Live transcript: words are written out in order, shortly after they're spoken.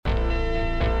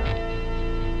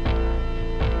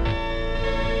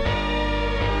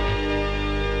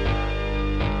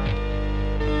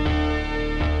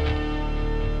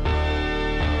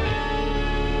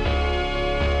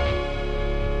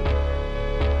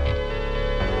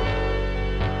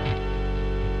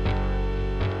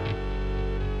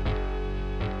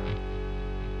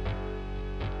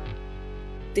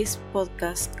This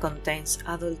podcast contains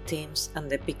adult themes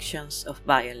and depictions of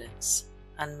violence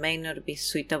and may not be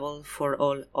suitable for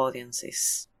all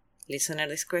audiences. Listener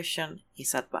discretion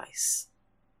is advised.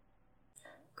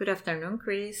 Good afternoon,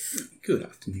 Chris. Good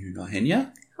afternoon,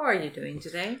 Ahenia. How are you doing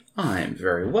today? I'm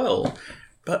very well,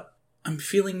 but I'm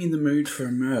feeling in the mood for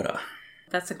a murder.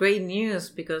 That's a great news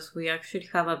because we actually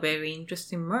have a very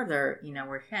interesting murder in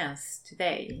our hands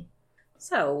today.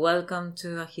 So, welcome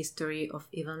to A History of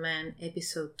Evil Men,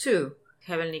 Episode 2,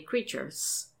 Heavenly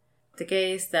Creatures. The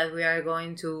case that we are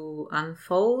going to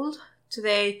unfold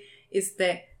today is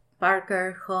the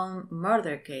Parker Home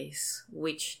murder case,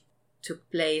 which took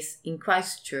place in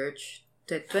Christchurch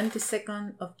the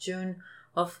 22nd of June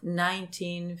of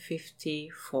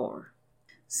 1954.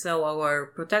 So our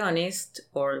protagonist,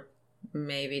 or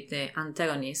maybe the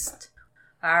antagonist,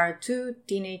 are two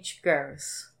teenage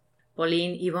girls,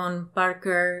 Pauline Yvonne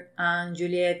Parker and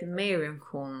Juliette Marion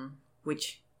Hume,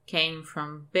 which came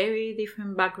from very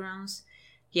different backgrounds,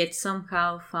 yet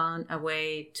somehow found a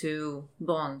way to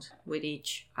bond with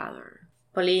each other.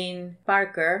 Pauline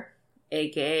Parker,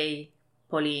 aka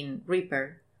Pauline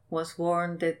Ripper, was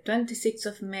born the 26th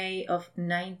of May of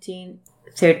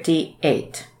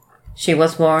 1938. She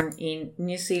was born in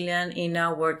New Zealand in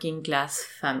a working-class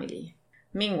family.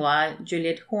 Meanwhile,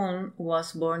 Juliette Hume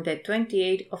was born the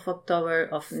 28th of October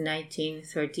of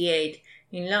 1938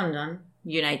 in London,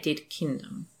 United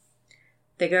Kingdom.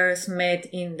 The girls met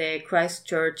in the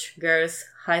Christchurch Girls'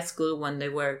 High School when they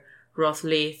were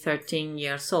roughly 13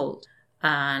 years old.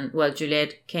 And while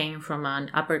Juliette came from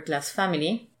an upper-class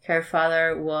family, her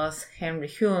father was Henry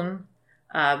Hume,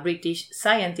 a British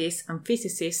scientist and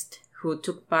physicist who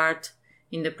took part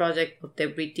in the project of the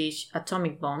British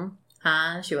atomic bomb,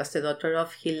 and she was the daughter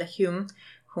of Hilda Hume,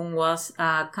 who was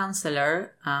a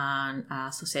counselor and a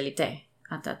socialite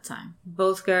at that time.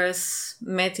 Both girls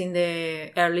met in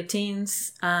the early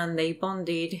teens and they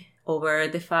bonded over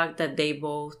the fact that they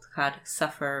both had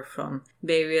suffered from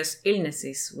various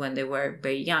illnesses when they were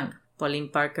very young. Pauline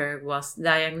Parker was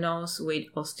diagnosed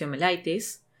with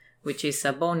osteomyelitis, which is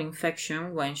a bone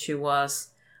infection, when she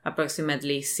was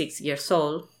approximately 6 years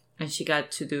old, and she got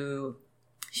to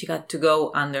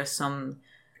go under some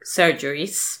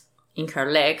surgeries in her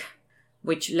leg,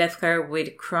 which left her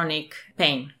with chronic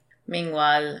pain.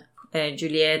 Meanwhile,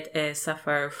 Juliette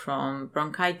suffered from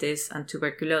bronchitis and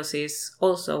tuberculosis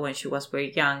also when she was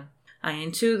very young, and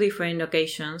in 2 different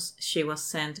occasions she was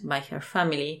sent by her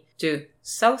family to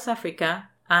South Africa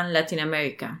and Latin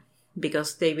America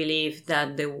because they believed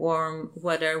that the warm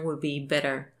weather would be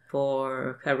better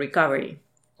for her recovery.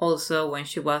 Also, when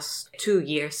she was 2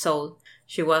 years old,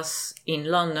 she was in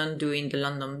London during the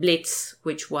London Blitz,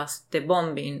 which was the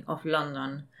bombing of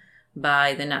London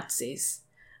by the Nazis.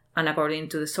 And according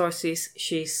to the sources,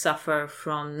 she suffered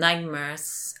from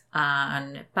nightmares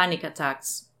and panic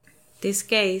attacks. This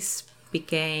case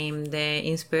became the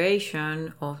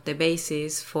inspiration of the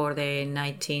basis for the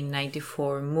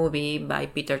 1994 movie by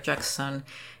Peter Jackson,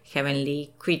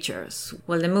 Heavenly Creatures.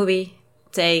 Well, the movie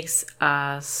takes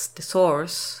as the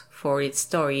source for its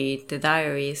story the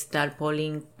diaries that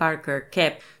Pauline Parker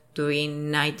kept during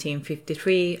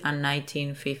 1953 and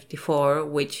 1954,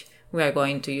 which we are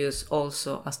going to use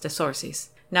also as the sources.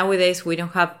 Nowadays, you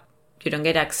don't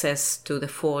get access to the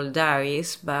full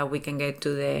diaries, but we can get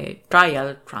to the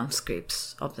trial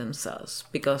transcripts of themselves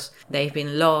because they've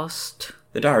been lost.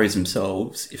 The diaries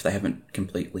themselves, if they haven't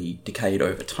completely decayed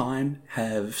over time,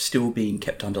 have still been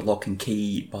kept under lock and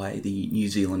key by the New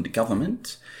Zealand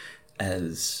government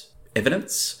as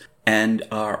evidence and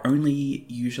are only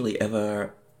usually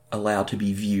ever allowed to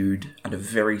be viewed under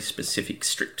very specific,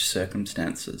 strict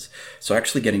circumstances. So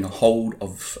actually getting a hold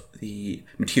of the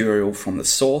material from the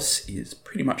source is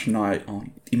pretty much nigh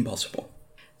on impossible.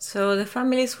 So the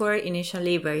families were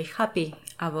initially very happy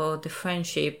about the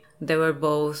friendship. They were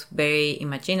both very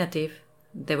imaginative.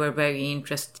 They were very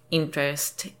interested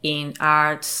in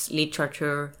arts,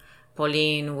 literature.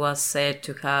 Pauline was said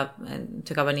to have an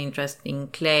interest in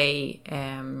clay,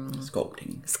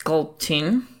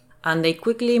 sculpting. And they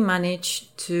quickly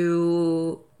managed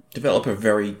to develop a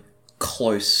very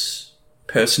close,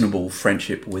 personable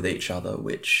friendship with each other,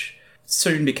 which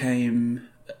soon became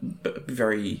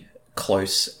very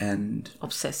close and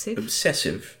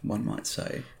obsessive, one might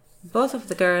say. Both of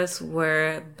the girls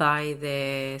were, by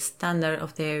the standard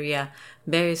of the area,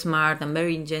 very smart and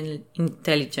very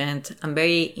intelligent and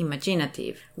very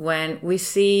imaginative. When we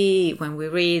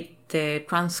read the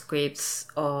transcripts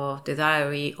of the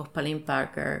diary of Pauline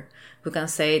Parker, we can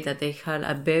say that they had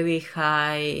a very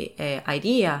high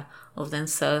idea of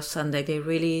themselves and that they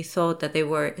really thought that they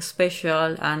were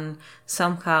special and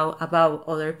somehow above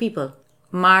other people.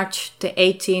 March the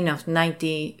 18th of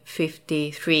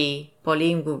 1953,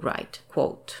 Pauline would write,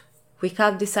 quote, "We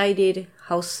have decided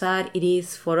how sad it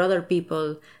is for other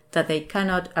people that they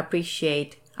cannot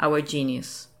appreciate our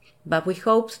genius, but we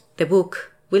hope the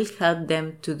book will help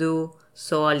them to do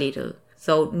so a little,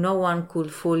 though no one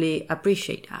could fully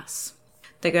appreciate us."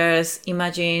 The girls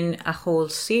imagine a whole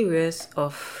series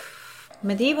of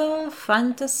medieval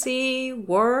fantasy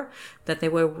world that they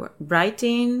were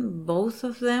writing, both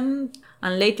of them,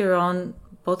 and later on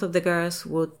both of the girls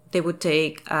would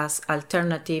take as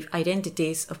alternative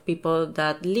identities of people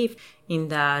that live in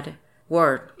that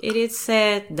world. It is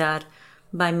said that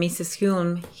by Mrs.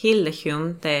 Hume, Hilde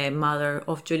Hume, the mother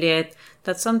of Juliet,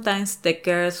 that sometimes the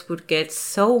girls would get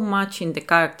so much in the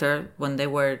character when they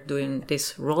were doing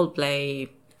this role play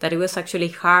that it was actually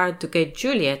hard to get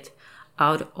Juliet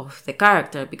out of the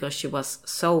character because she was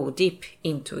so deep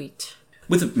into it.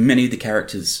 With many of the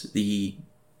characters, the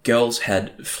girls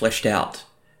had fleshed out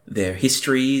their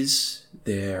histories,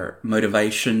 their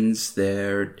motivations,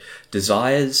 their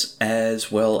desires,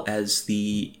 as well as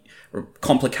the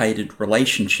complicated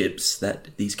relationships that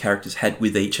these characters had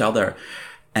with each other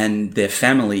and their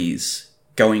families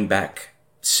going back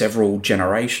several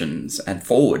generations and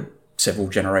forward several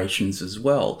generations as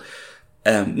well.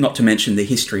 Not to mention the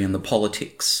history and the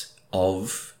politics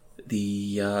of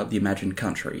the imagined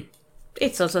country.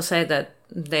 It's also said that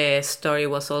the story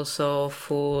was also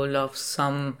full of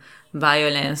some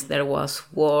violence. There was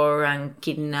war and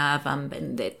kidnap and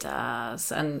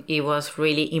vendettas, and it was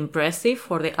really impressive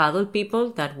for the adult people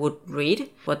that would read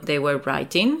what they were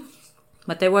writing.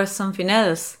 But there was something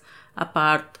else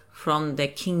apart from the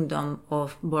kingdom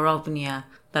of Borovnia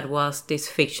that was this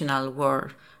fictional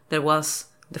world. There was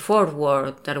the fourth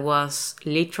world that was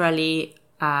literally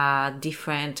a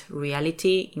different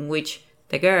reality in which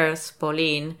the girls,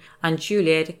 Pauline and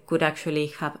Juliet, could actually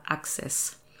have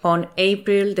access. On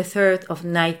April the 3rd of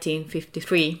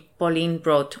 1953, Pauline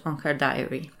wrote on her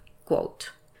diary, quote,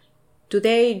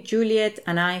 "Today, Juliet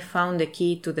and I found the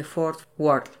key to the fourth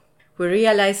world. We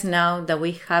realize now that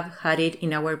we have had it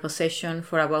in our possession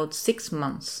for about 6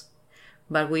 months,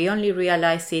 but we only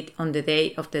realized it on the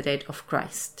day of the death of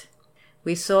Christ.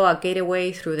 We saw a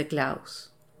gateway through the clouds.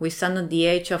 We stand on the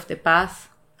edge of the path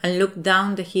and looked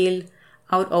down the hill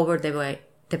out over the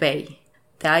bay.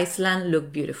 The island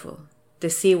looked beautiful. The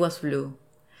sea was blue.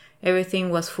 Everything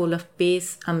was full of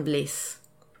peace and bliss.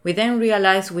 We then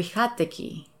realized we had the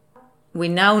key. We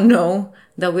now know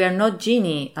that we are not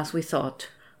genii as we thought.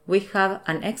 We have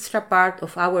an extra part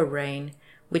of our brain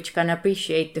which can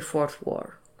appreciate the fourth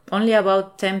world. Only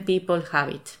about 10 people have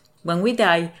it. When we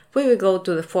die, we will go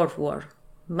to the fourth world.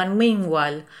 But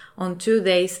meanwhile, on 2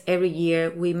 days every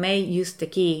year, we may use the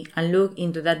key and look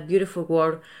into that beautiful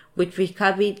world which we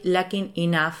have been lacking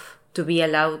enough to be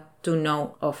allowed to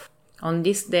know of, on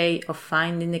this day of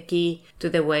finding the key to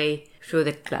the way through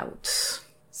the clouds."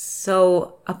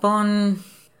 So, upon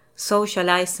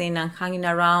socializing and hanging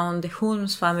around the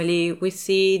Holmes family, we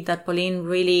see that Pauline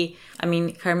really,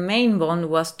 her main bond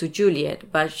was to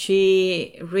Juliet, but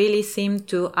she really seemed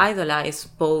to idolize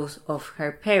both of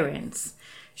her parents.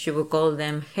 She would call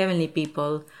them heavenly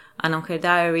people, and on her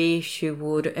diary she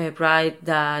would write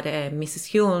that Mrs.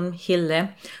 Hume, Hilde,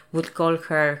 would call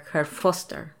her her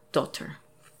foster daughter.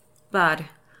 But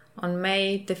on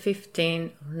May the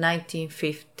 15th,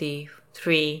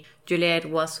 1953, Juliet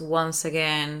was once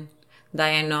again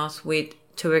diagnosed with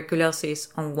tuberculosis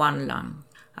on one lung.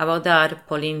 About that,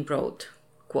 Pauline wrote,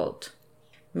 quote,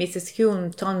 "Mrs.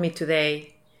 Hume told me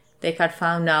today they had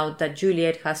found out that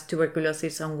Juliet has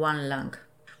tuberculosis on one lung.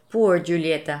 Poor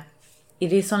Julieta.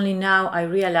 It is only now I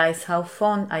realize how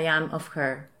fond I am of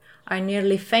her. I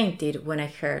nearly fainted when I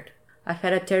heard. I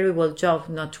had a terrible job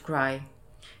not to cry.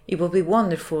 It would be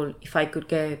wonderful if I could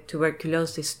get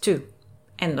tuberculosis too."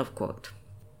 End of quote.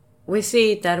 We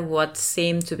see that what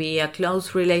seemed to be a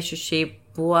close relationship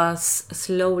was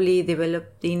slowly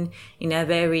developing in a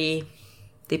very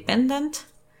dependent,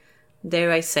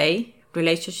 dare I say,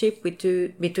 relationship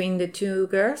between the two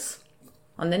girls.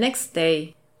 On the next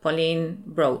day, Pauline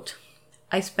wrote,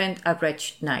 "I spent a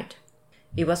wretched night.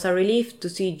 It was a relief to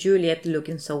see Juliet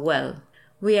looking so well.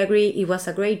 We agree it was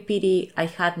a great pity I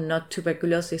had not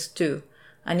tuberculosis too,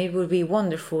 and it would be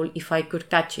wonderful if I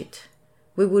could catch it.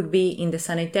 We would be in the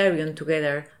sanitarium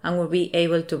together and would be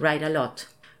able to write a lot.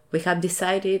 We have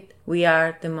decided we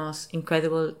are the most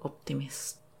incredible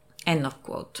optimists." End of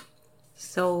quote.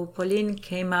 So Pauline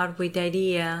came out with the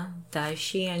idea that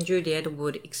she and Juliet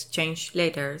would exchange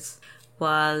letters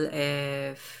while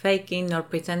faking or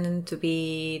pretending to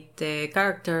be the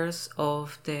characters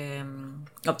of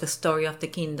the story of the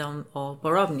kingdom of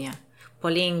Borovnia.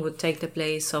 Pauline would take the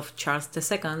place of Charles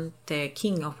II, the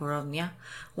King of Bohemia,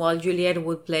 while Juliet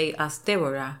would play as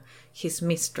Deborah, his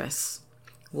mistress,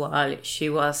 while she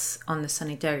was on the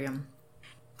sanitarium.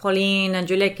 Pauline and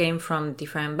Juliet came from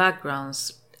different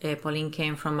backgrounds. Pauline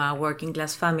came from a working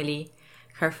class family.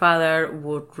 Her father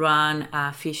would run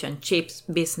a fish and chips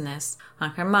business,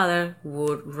 and her mother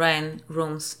would rent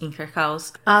rooms in her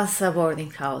house as a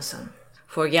boarding house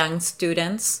for young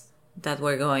students that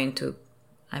were going to,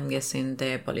 I'm guessing,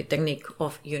 the Polytechnic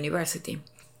of University.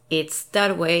 It's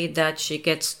that way that she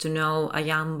gets to know a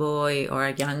young boy or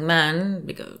a young man,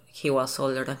 because he was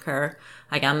older than her,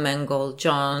 a young man called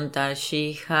John, that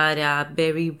she had a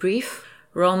very brief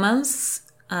romance.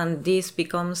 And this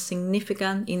becomes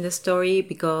significant in the story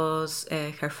because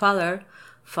her father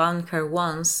found her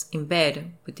once in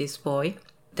bed with this boy.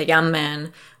 The young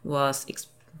man was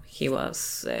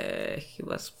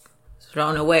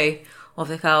thrown away of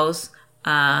the house,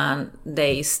 and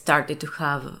they started to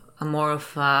have a more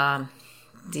of a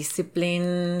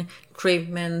disciplined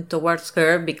treatment towards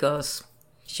her because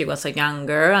she was a young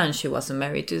girl and she wasn't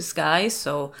married to this guy,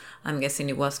 so I'm guessing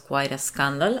it was quite a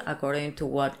scandal. According to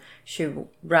what she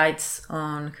writes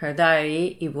on her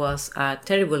diary, it was a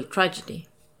terrible tragedy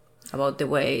about the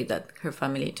way that her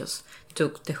family just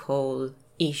took the whole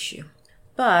issue.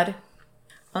 But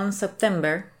on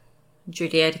September,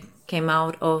 Juliet came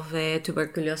out of the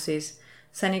tuberculosis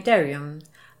sanitarium,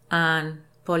 and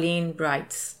Pauline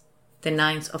writes the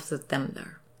 9th of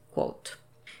September, quote,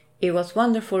 "It was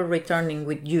wonderful returning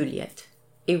with Juliet.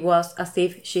 It was as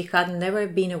if she had never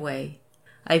been away.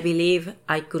 I believe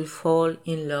I could fall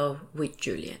in love with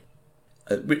Juliet."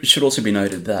 It should also be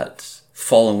noted that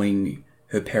following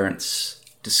her parents'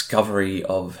 discovery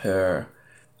of her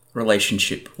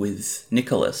relationship with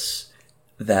Nicholas,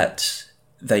 that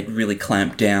they really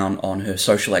clamped down on her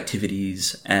social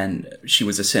activities, and she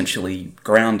was essentially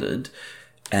grounded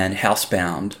and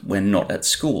housebound when not at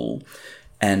school,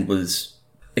 and was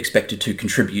expected to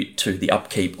contribute to the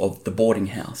upkeep of the boarding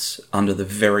house under the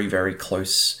very, very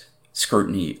close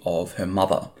scrutiny of her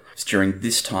mother. It's during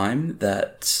this time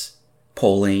that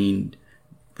Pauline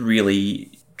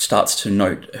really starts to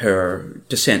note her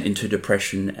descent into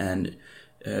depression and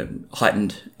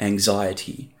heightened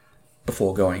anxiety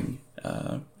before going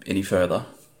any further.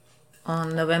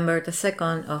 On November the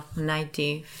 2nd of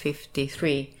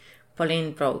 1953,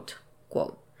 Pauline wrote,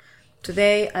 quote,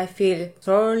 "Today I feel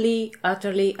thoroughly,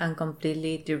 utterly and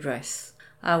completely depressed.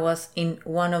 I was in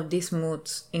one of these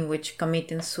moods in which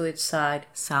committing suicide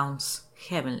sounds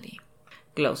heavenly."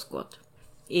 Close quote.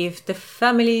 If the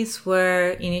families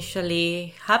were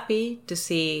initially happy to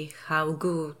see how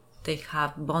good they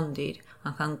have bonded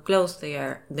and how close they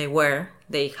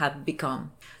had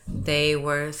become, they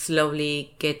were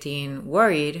slowly getting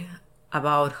worried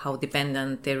about how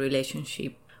dependent their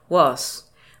relationship was.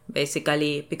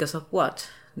 Basically, because of what?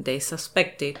 They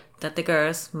suspected that the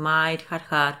girls might have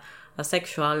had a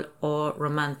sexual or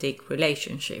romantic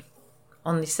relationship.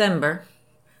 On December,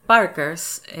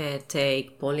 Parkers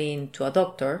take Pauline to a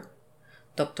doctor,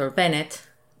 Dr. Bennett,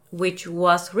 which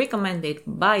was recommended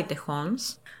by the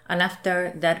Holmes, and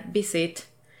after that visit,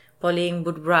 Pauline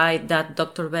would write that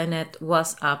Dr. Bennett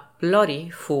was a bloody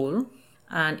fool,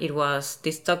 and it was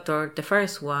this doctor the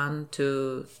first one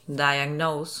to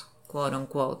diagnose, quote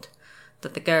unquote,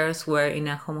 that the girls were in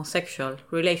a homosexual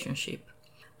relationship.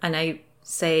 And I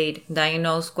said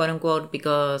diagnosed, quote unquote,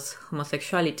 because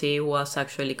homosexuality was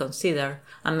actually considered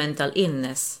a mental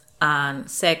illness, and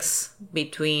sex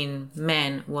between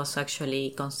men was actually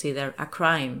considered a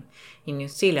crime in New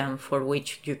Zealand, for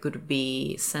which you could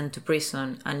be sent to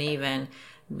prison and even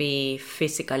be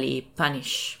physically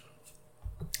punished.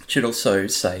 I should also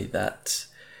say that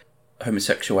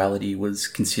homosexuality was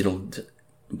considered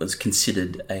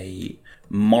a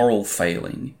moral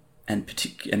failing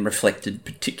and reflected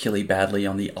particularly badly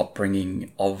on the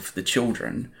upbringing of the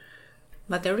children.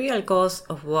 But the real cause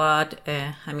of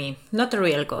the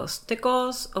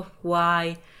cause of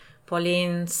why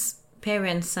Pauline's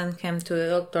parents sent him to the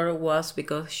doctor was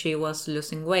because she was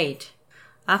losing weight.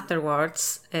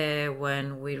 Afterwards,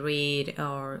 when we read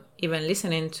or even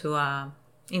listening to an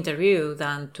interview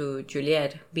done to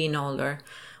Juliet being older,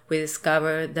 we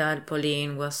discovered that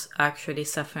Pauline was actually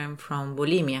suffering from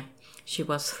bulimia. She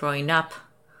was throwing up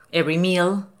every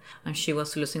meal and she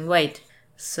was losing weight.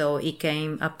 So it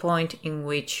came a point in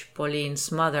which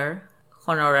Pauline's mother,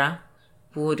 Honora,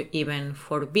 would even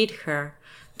forbid her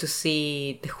to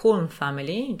see the Hulme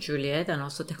family, Juliet and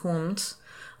also the Hulmes,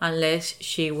 unless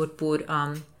she would put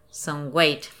on some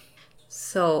weight.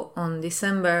 So on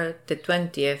December the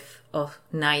 20th of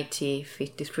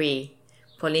 1953,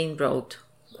 Pauline wrote,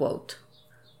 quote,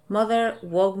 Mother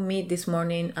woke me this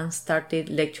morning and started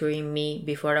lecturing me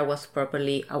before I was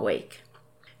properly awake.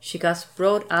 She has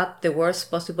brought up the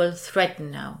worst possible threat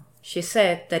now. She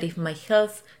said that if my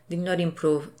health did not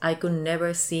improve, I could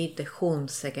never see the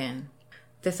Hulmes again.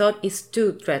 The thought is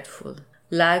too dreadful.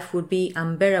 Life would be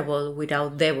unbearable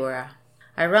without Deborah.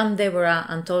 I ran Deborah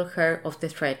and told her of the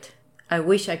threat. I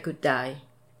wish I could die.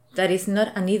 That is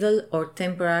not an idle or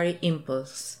temporary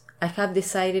impulse. I have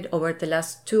decided over the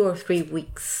last 2 or 3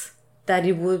 weeks that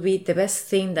it would be the best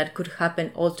thing that could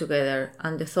happen altogether,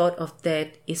 and the thought of death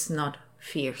is not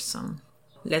fearsome.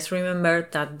 Let's remember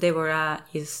that Deborah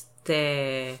is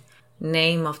the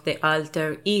name of the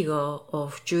alter ego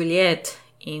of Juliet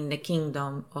in the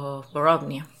kingdom of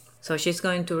Borovnia. So she's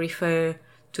going to refer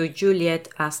to Juliet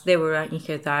as Deborah in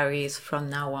her diaries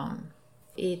from now on.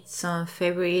 It's on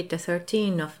February the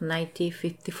 13th of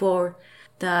 1954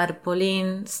 that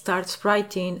Pauline starts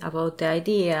writing about the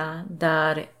idea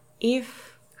that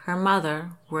if her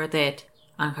mother were dead,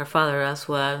 and her father as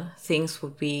well, things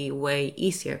would be way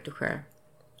easier to her.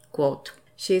 Quote,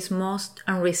 "She is most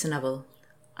unreasonable.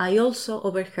 I also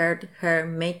overheard her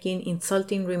making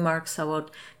insulting remarks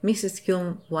about Mrs.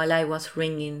 Hume while I was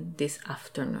ringing this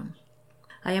afternoon.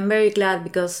 I am very glad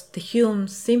because the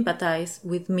Humes sympathize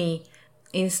with me.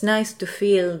 It's nice to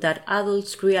feel that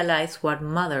adults realize what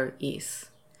mother is.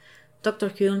 Dr.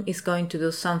 Hume is going to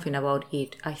do something about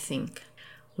it, I think.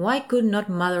 Why could not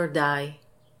mother die?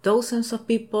 Thousands of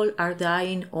people are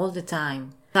dying all the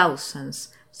time. Thousands.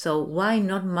 So why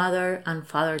not mother and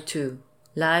father too?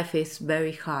 Life is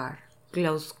very hard."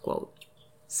 Close quote.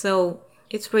 So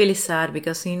it's really sad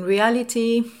because in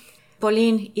reality,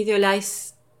 Pauline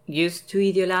used to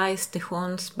idealize the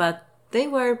Humes, but they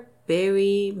were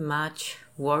very much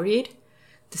worried,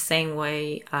 the same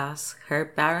way as her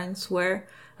parents were,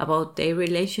 about their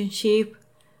relationship,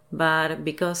 but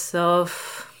because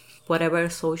of whatever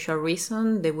social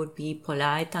reason, they would be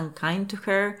polite and kind to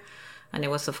her, and it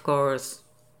was, of course,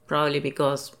 probably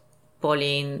because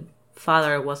Pauline's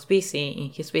father was busy in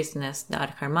his business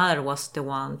that her mother was the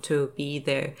one to be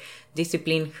there,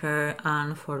 disciplining her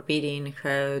and forbidding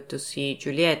her to see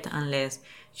Juliet unless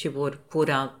she would put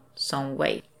out some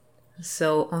weight.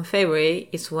 So on February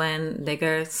is when the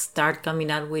girls start coming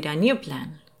up with a new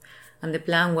plan. And the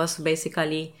plan was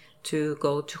basically to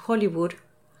go to Hollywood,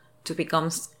 to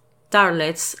become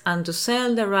starlets, and to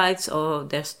sell the rights of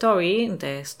the story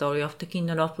of the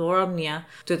Kingdom of Borovnia,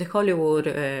 to the Hollywood,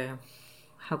 the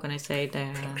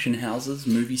production houses,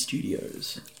 movie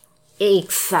studios.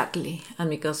 Exactly. And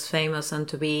because famous and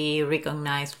to be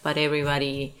recognized by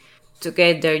everybody, to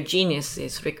get their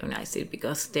geniuses recognized,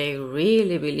 because they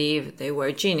really believe they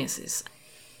were geniuses.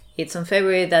 It's on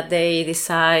February that they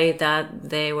decide that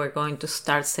they were going to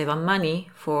start saving money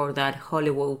for that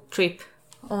Hollywood trip.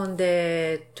 On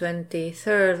the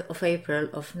 23rd of April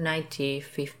of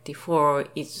 1954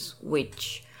 is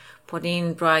which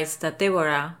Pauline writes that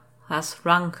Deborah has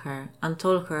rung her and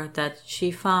told her that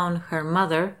she found her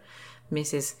mother,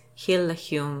 Mrs. Hilda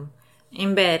Hume,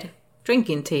 in bed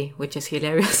drinking tea, which is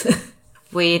hilarious,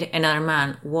 with another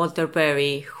man, Walter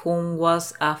Berry, whom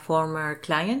was a former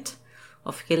client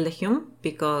of Hilda Hume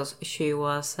because she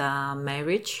was a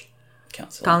marriage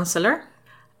counselor.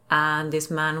 And this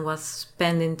man was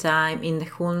spending time in the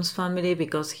Humes family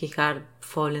because he had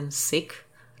fallen sick.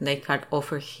 They had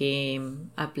offered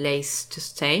him a place to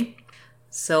stay.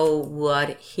 So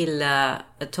what Hilda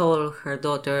told her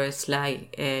daughter is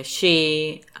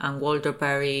she and Walter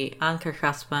Berry and her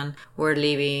husband were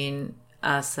living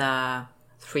as a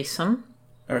threesome.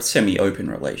 Or a semi-open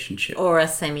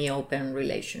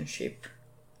relationship.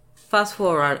 Fast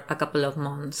forward a couple of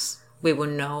months, we would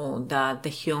know that the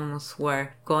Humes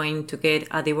were going to get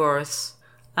a divorce.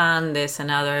 And there's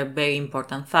another very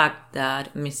important fact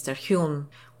that Mr. Hume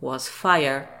was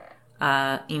fired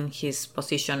in his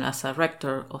position as a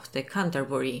rector of the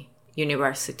Canterbury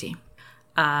University.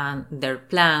 And their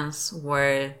plans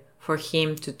were for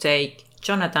him to take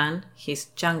Jonathan, his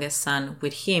youngest son,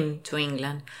 with him to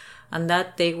England, and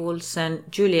that they would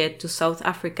send Juliet to South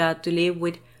Africa to live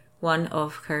with one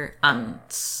of her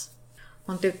aunts.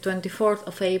 On the 24th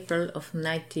of April of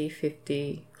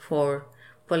 1954,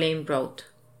 Pauline wrote,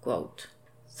 quote,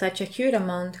 "Such a huge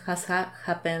amount has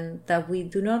happened that we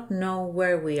do not know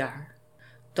where we are.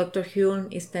 Dr. Hume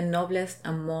is the noblest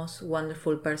and most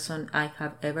wonderful person I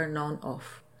have ever known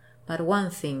of. But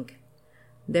one thing,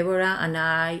 Deborah and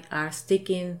I are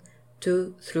sticking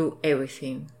to through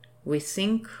everything. We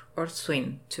sink or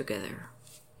swim together."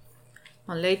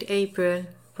 On late April,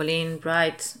 Pauline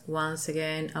writes once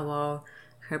again about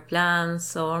her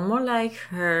plans, or more like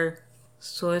her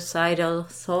suicidal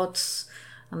thoughts,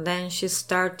 And then she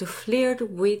started to flirt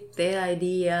with the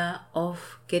idea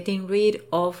of getting rid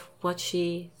of what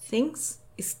she thinks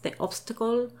is the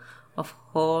obstacle of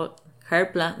all her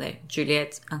plan,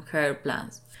 Juliet and her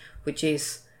plans, which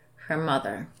is her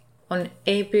mother. On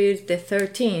April the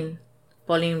 13th,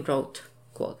 Pauline wrote,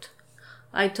 quote,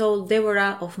 I told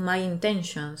Deborah of my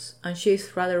intentions, and she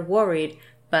is rather worried,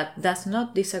 but does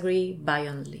not disagree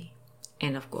violently.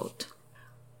 End of quote.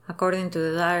 According to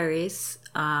the diaries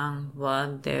and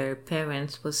what their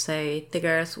parents would say, the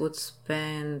girls would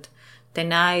spend the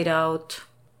night out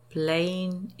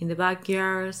playing in the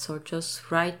backyards or just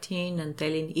writing and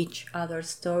telling each other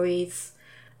stories.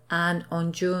 And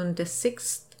on June the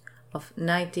 6th of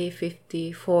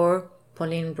 1954,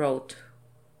 Pauline wrote,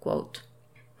 quote,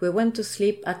 we went to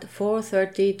sleep at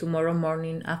 4:30 tomorrow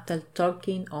morning after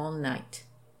talking all night.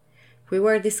 We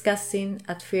were discussing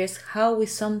at first how we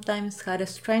sometimes had a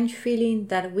strange feeling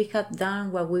that we had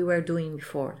done what we were doing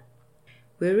before.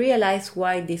 We realized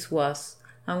why this was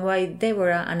and why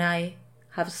Deborah and I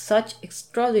have such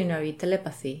extraordinary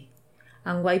telepathy,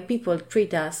 and why people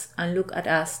treat us and look at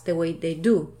us the way they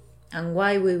do, and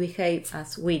why we behave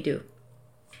as we do.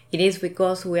 It is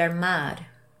because we are mad.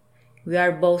 We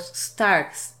are both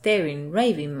stark, staring,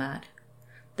 raving mad.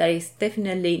 There is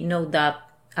definitely no doubt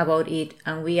about it,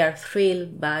 and we are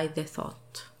thrilled by the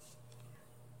thought.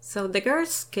 So the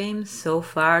girls came so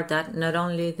far that not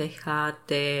only they had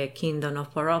the Kingdom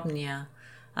of Borovnia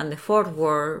and the Fourth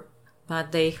War,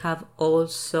 but they have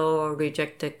also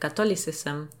rejected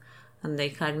Catholicism, and they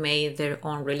had made their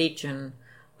own religion,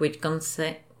 which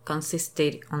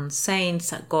consisted on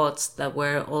saints and gods that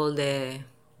were all the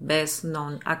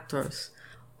best-known actors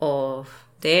of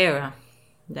the era.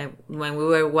 That when we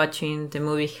were watching the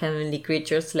movie Heavenly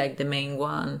Creatures, like the main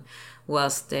one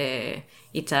was the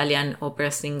Italian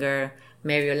opera singer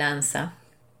Mario Lanza.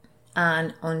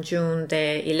 And on June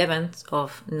the 11th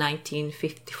of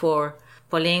 1954,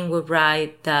 Pauline would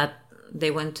write that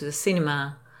they went to the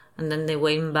cinema and then they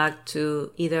went back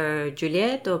to either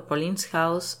Juliet or Pauline's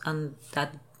house, and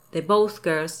that the both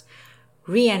girls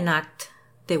reenact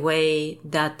the way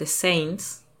that the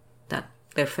saints, that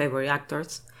their favorite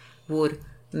actors, would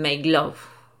make love,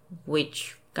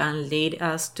 which can lead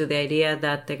us to the idea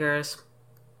that the girls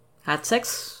had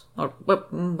sex. Or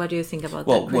what do you think about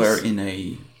that, Chris?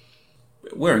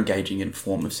 We're engaging in a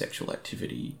form of sexual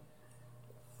activity,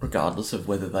 regardless of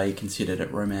whether they considered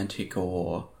it romantic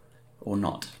or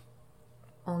not.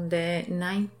 On the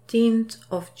 19th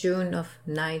of June of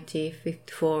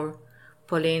 1954,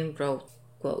 Pauline wrote,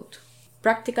 quote,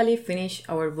 practically finished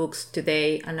our books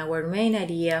today, and our main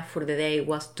idea for the day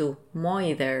was to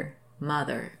mother.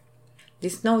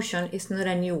 This notion is not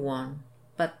a new one,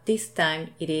 but this time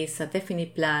it is a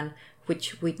definite plan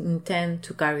which we intend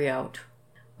to carry out.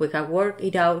 We have worked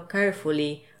it out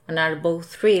carefully and are both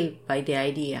thrilled by the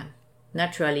idea.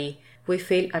 Naturally, we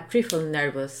feel a trifle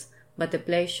nervous, but the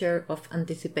pleasure of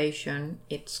anticipation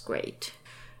is great.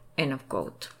 End of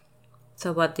quote.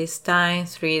 So at this time,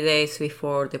 3 days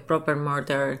before the proper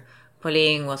murder,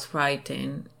 Pauline was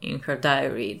writing in her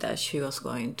diary that she was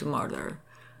going to murder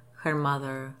her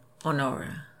mother,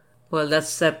 Honora. Well,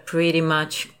 that's a pretty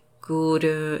much good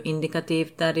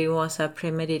indicative that it was a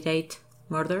premeditated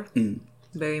murder.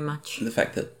 Very much. And the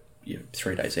fact that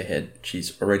 3 days ahead,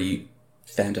 she's already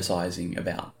fantasizing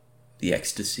about the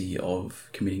ecstasy of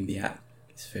committing the act.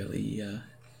 It's fairly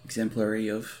exemplary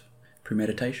of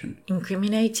premeditation.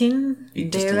 Incriminating,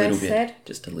 Just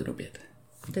a little bit.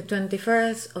 The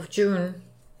 21st of June,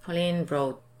 Pauline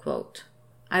wrote, quote,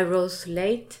 I rose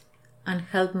late and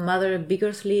helped mother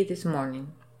vigorously this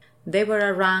morning.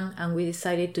 Deborah rang and we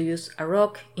decided to use a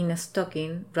rock in a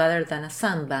stocking rather than a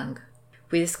sandbank.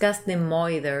 We discussed the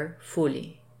moider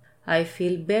fully. I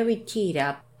feel very keyed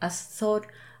up, as thought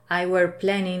I were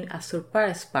planning a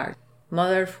surprise party.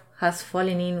 Mother has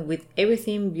fallen in with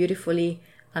everything beautifully,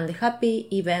 and the happy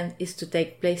event is to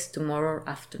take place tomorrow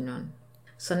afternoon.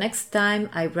 So next time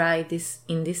I write this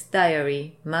in this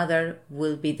diary, Mother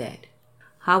will be dead.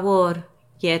 How odd,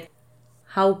 yet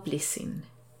how pleasing.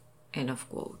 End of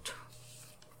quote.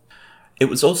 It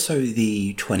was also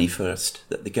the 21st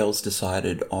that the girls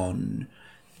decided on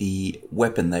the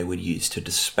weapon they would use to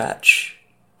dispatch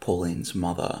Pauline's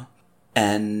mother,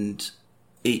 and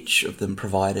each of them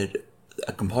provided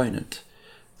a component.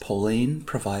 Pauline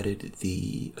provided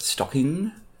the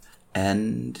stocking,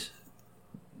 and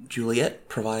Juliet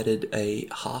provided a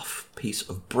half piece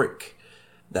of brick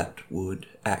that would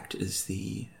act as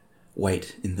the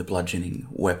weight in the bludgeoning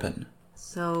weapon.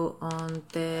 So on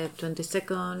the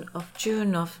 22nd of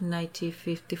June of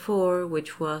 1954,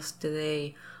 which was the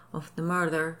day of the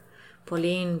murder,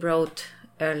 Pauline wrote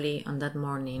early on that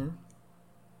morning.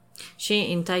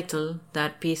 She entitled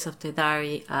that piece of the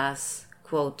diary as,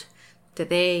 quote, "The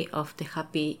day of the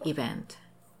happy event,"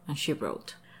 and she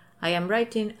wrote, "I am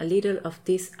writing a little of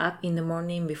this up in the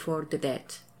morning before the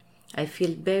death. I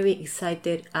feel very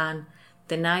excited and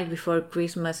the night before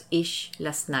Christmas-ish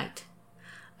last night.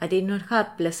 I did not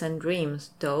have pleasant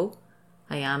dreams, though.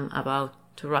 I am about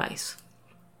to rise."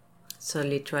 So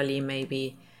literally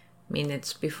maybe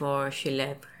minutes before she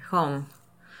left home.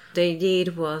 They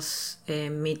did was a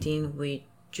meeting with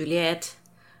Juliet,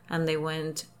 and they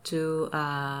went to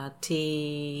a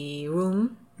tea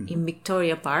room in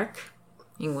Victoria Park,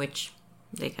 in which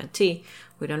they had tea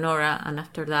with Honora, and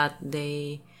after that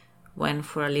they went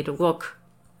for a little walk.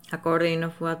 According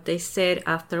of what they said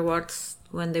afterwards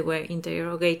when they were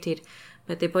interrogated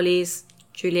by the police,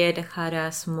 Juliet had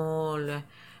a small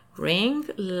ring,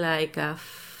 like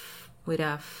with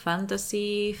a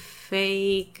fantasy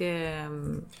fake...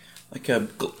 like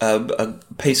a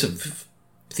piece of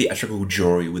theatrical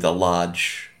jewelry with a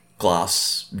large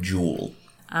glass jewel.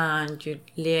 And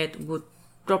Juliet would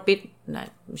drop it,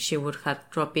 like she would have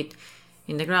dropped it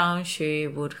in the ground. She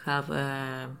would have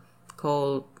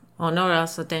called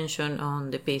Honora's attention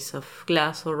on the piece of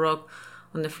glass or rock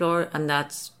on the floor, and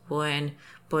that's when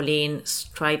Pauline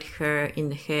struck her in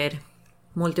the head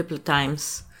multiple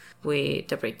times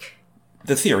with a brick.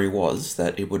 The theory was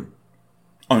that it would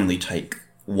only take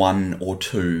one or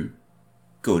two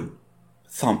good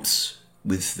thumps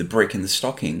with the brick in the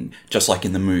stocking, just like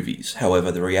in the movies.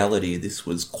 However, the reality of this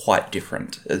was quite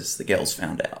different, as the girls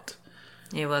found out.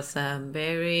 It was a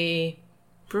very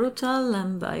brutal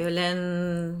and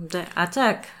violent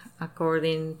attack,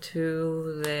 according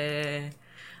to the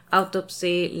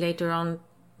autopsy later on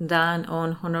done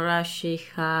on Honora. She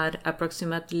had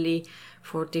approximately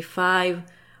 45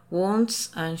 wounds,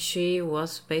 and she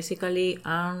was basically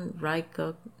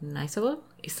unrecognizable.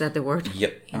 Is that the word?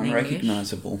 Yep,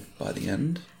 unrecognizable by the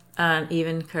end. And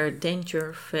even her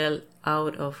denture fell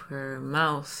out of her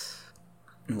mouth.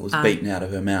 It was beaten out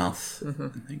of her mouth, I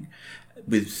think,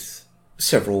 with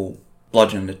several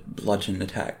bludgeon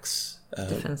attacks.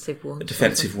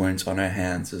 Defensive wounds on her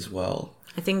hands as well.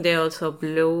 I think they also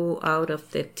blew out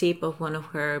of the tip of one of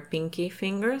her pinky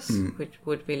fingers, which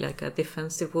would be like a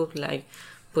defensive move, like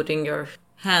putting your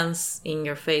hands in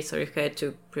your face or your head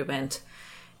to prevent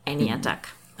any attack.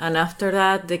 And after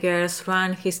that, the girls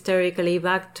ran hysterically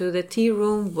back to the tea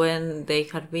room when they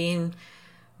had been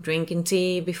drinking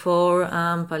tea before,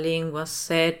 and Pauline was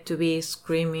said to be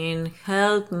screaming,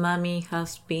 "Help, Mommy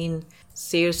has been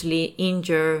seriously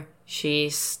injured,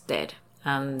 she's dead."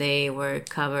 And they were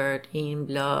covered in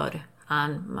blood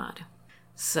and mud.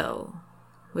 So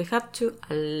we have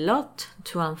a lot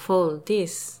to unfold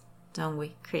this, don't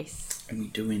we, Chris? And we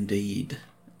do indeed,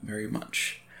 very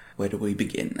much. Where do we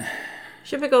begin?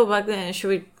 Should we go back then? Should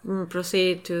we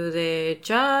proceed to the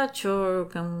judge, or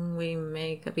can we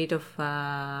make a bit of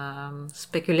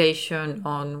speculation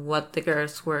on what the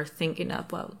girls were thinking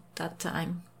about that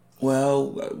time?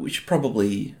 Well, we should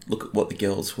probably look at what the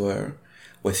girls were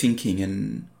thinking,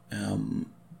 and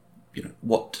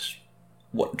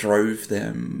what drove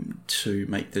them to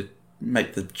make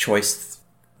the choice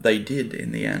they did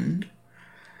in the end.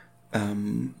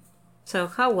 So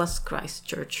how was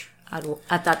Christchurch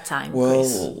at that time?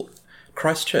 Well,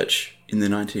 Christchurch in the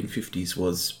 1950s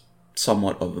was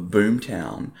somewhat of a boom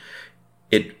town.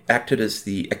 It acted as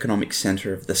the economic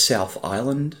centre of the South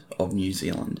Island of New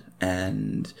Zealand,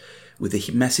 and with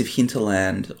a massive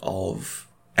hinterland of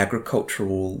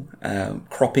agricultural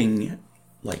cropping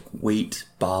like wheat,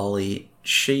 barley,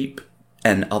 sheep,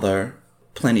 and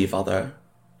plenty of other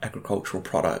agricultural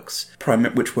products,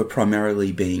 which were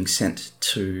primarily being sent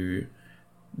to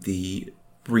the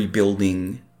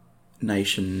rebuilding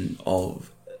nation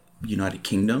of United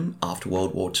Kingdom after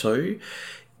World War II.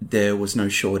 There was no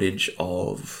shortage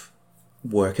of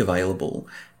work available,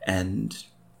 and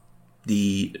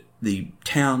the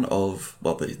town of,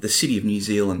 the city of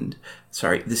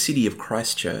the city of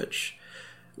Christchurch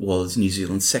was New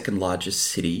Zealand's second largest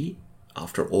city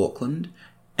after Auckland,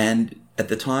 and at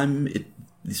the time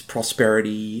this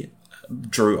prosperity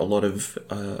drew a lot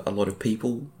of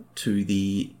people to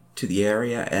the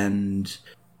area, and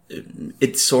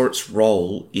it saw its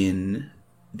role in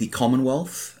the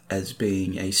Commonwealth as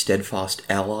being a steadfast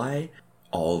ally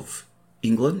of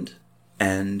England,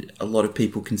 and a lot of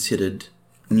people considered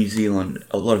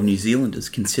a lot of New Zealanders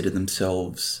considered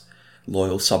themselves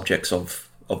loyal subjects of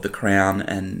the Crown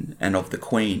and of the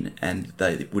Queen, and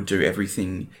they would do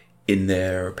everything in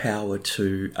their power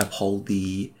to uphold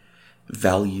the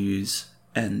values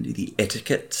and the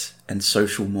etiquette and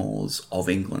social mores of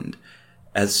England.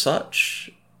 as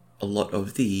such, a lot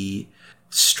of the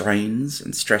strains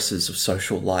and stresses of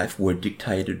social life were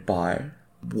dictated by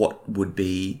what would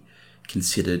be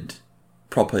considered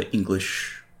proper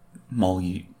English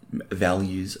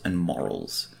values and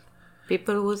morals.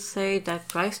 People would say that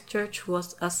Christchurch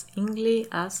was as English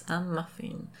as a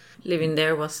muffin. Living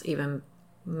there was even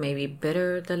maybe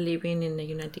better than living in the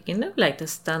United Kingdom. Like the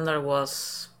standard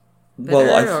was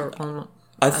better or almost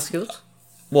as good.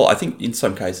 Well, I think in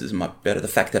some cases much better. The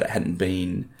fact that it hadn't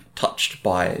been touched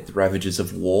by the ravages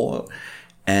of war,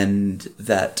 and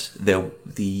that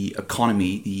the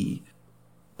economy, the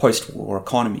post-war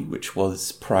economy, which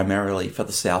was primarily for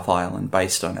the South Island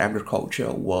based on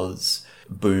agriculture, was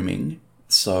booming.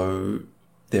 So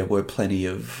there was plenty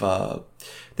of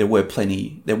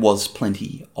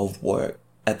work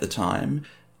at the time,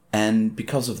 and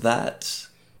because of that,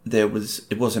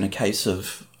 it wasn't a case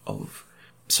of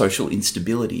social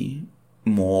instability,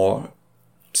 more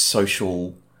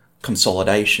social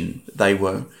consolidation. They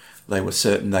were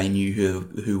certain they knew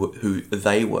who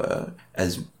they were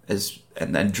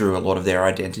and then drew a lot of their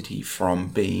identity from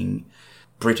being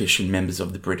British and members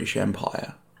of the British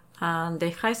Empire. And the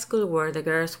high school where the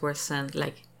girls were sent,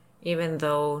 like, even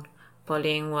though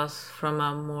Pauline was from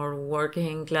a more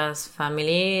working class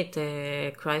family,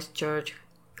 the Christchurch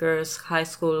Girls' High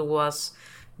School was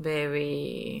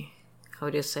very,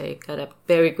 got a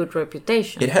very good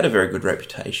reputation. It had a very good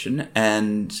reputation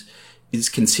and is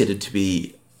considered to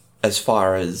be, as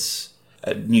far as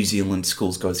New Zealand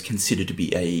schools go, is considered to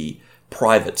be a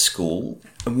private school.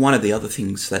 And one of the other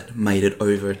things that made it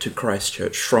over to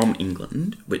Christchurch from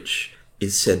England, which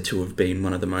is said to have been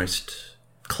one of the most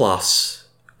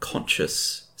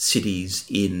class-conscious cities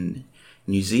in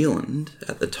New Zealand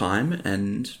at the time,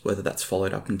 and whether that's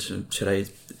followed up into today's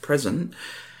present,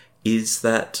 is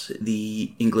that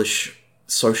the English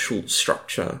social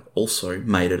structure also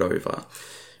made it over,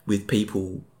 with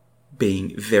people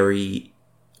being very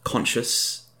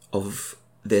conscious of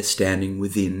their standing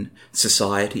within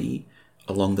society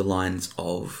along the lines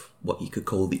of what you could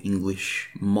call the English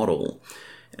model.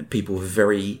 And people were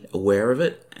very aware of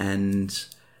it and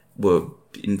were,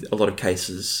 in a lot of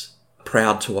cases,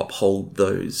 proud to uphold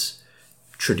those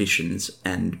traditions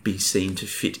and be seen to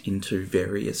fit into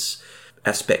various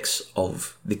aspects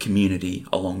of the community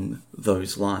along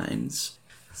those lines.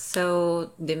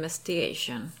 So, the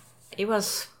investigation. It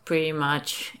was pretty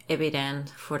much evident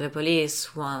for the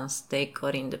police once they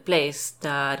got in the place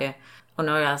that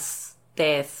Honora's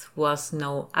death was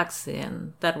no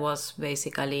accident. That was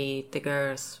basically the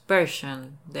girl's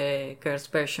version. The girl's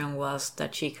version was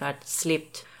that she had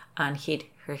slipped and hit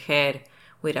her head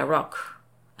with a rock.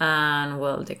 And,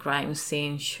 well, the crime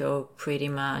scene showed pretty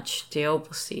much the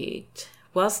opposite.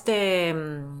 Was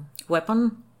the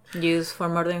weapon used for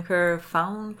murdering her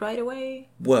found right away?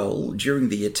 Well, during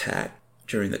the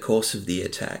course of the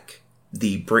attack,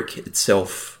 the brick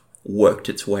itself worked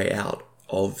its way out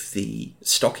of the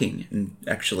stocking and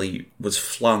actually was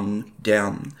flung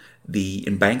down the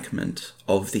embankment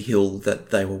of the hill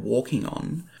that they were walking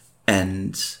on.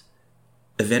 And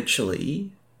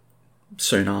eventually,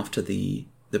 soon after the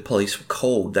police were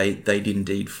called, they did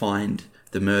indeed find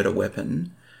the murder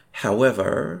weapon.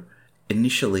 However,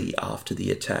 initially after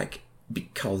the attack,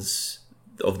 because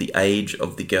of the age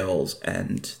of the girls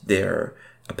and their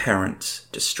apparent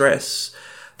distress,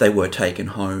 they were taken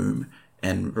home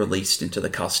and released into the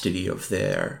custody of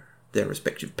their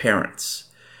respective parents.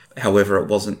 However, it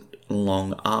wasn't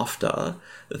long after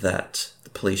that the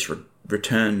police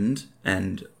returned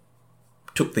and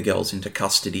took the girls into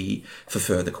custody for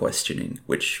further questioning,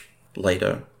 which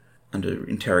later, under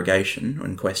interrogation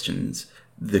and questions,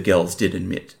 the girls did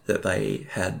admit that they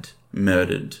had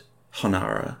murdered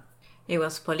Honora. It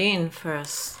was Pauline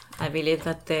first. I believe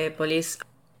that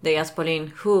they asked Pauline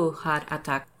who had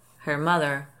attacked her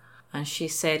mother, and she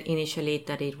said initially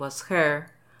that it was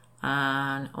her,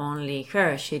 and only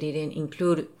her. She didn't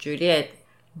include Juliet,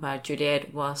 but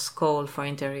Juliet was called for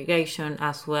interrogation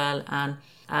as well, and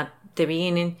at the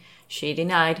beginning she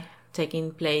denied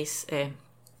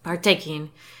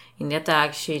partaking in the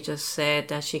attack. She just said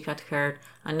that she had heard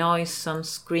a noise, some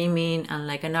screaming and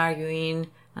like an arguing,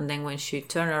 and then when she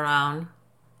turned around,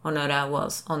 Honora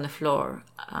was on the floor,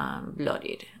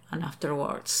 bloodied. And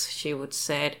afterwards, she would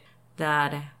say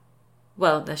that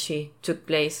she took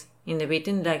place in the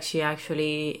beating, like she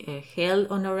actually held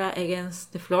Honora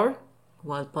against the floor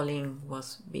while Pauline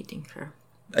was beating her.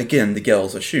 Again, the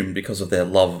girls assumed, because of their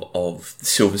love of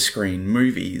silver screen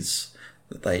movies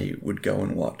that they would go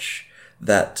and watch,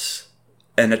 that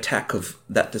an attack of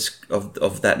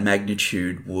that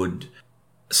magnitude would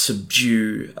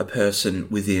subdue a person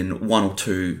within 1 or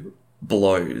 2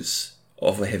 blows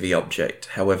of a heavy object.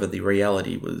 However, the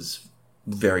reality was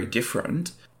very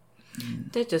different.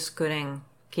 They just couldn't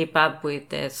keep up with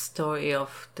the story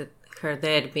of her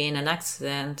death being an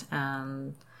accident,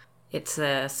 and it's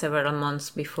several months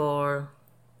before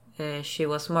she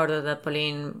was murdered that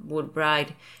Pauline would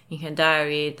write in her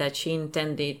diary that she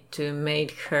intended to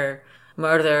make her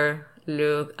murder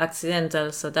look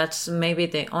accidental. So that's maybe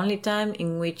the only time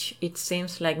in which it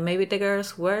seems like maybe the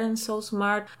girls weren't so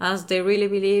smart as they really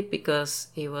believe, because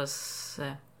it was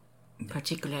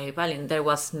particularly violent. There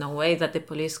was no way that the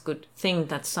police could think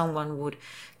that someone would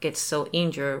get so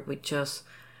injured with just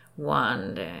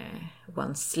one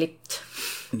slipped.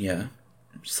 Yeah,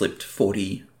 slipped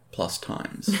 40 plus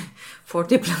times.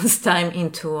 40 plus time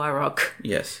into a rock.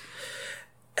 Yes.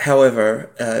 However,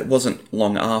 it wasn't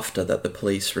long after that the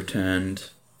police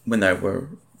returned, when they were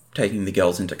taking the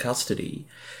girls into custody,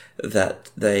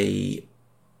 that they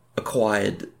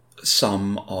acquired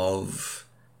some of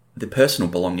the personal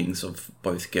belongings of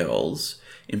both girls,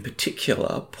 in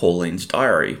particular Pauline's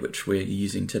diary, which we're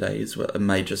using today as a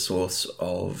major source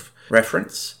of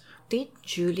reference. Did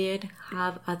Juliet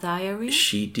have a diary?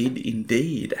 She did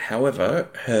indeed. However,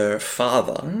 her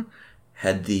father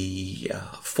had the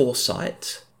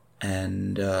foresight,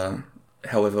 and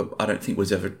however, I don't think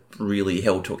was ever really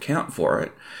held to account for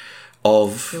it,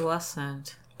 He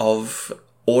wasn't. of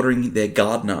ordering their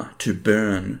gardener to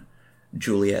burn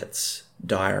Juliet's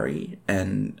diary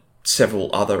and several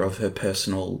other of her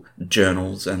personal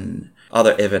journals and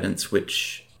other evidence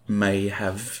which may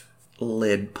have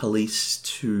led police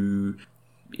to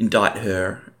indict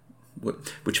her,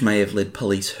 which may have led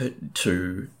police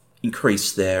to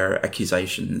increase their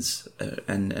accusations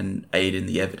and aid in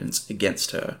the evidence against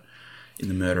her in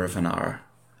the murder of Hanara.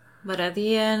 But at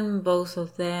the end, both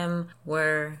of them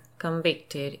were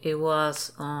convicted. It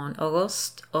was on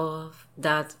August of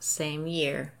that same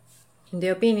year. In the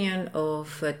opinion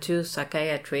of two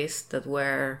psychiatrists that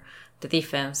were the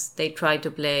defense, they tried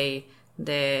to play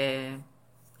the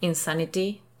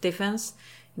insanity defense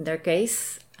in their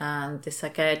case, and the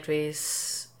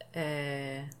psychiatrists,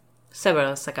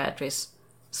 several psychiatrists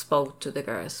spoke to the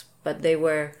girls, but they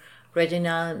were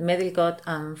Reginald Medlicott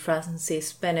and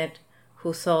Francis Bennett,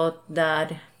 who thought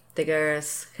that the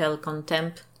girls held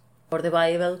contempt for the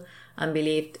Bible and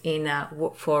believed in a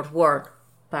fourth world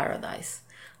paradise,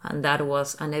 and that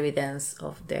was an evidence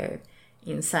of their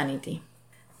insanity.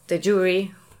 The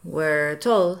jury were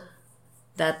told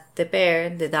that the pair,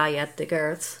 the Dyad, the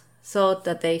girls, thought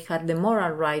that they had the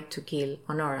moral right to kill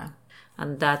Honora,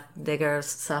 and that the girls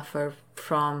suffered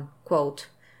from, quote,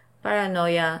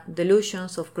 paranoia,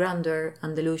 delusions of grandeur,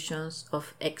 and delusions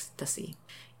of ecstasy.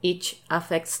 Each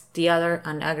affects the other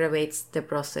and aggravates the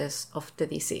process of the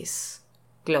disease,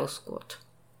 close quote.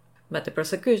 But the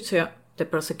prosecutor,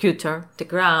 the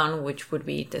Crown, which would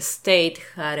be the state,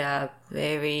 had a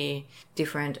very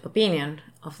different opinion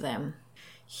of them.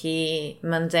 He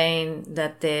maintained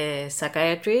that the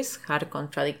psychiatrists had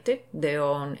contradicted their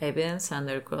own evidence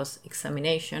under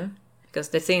cross-examination, because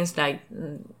the things like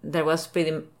there was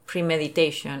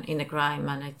premeditation in the crime,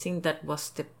 and I think that was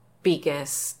the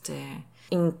biggest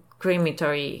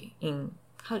incriminatory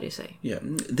how do you say? Yeah,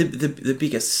 the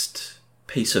biggest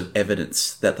piece of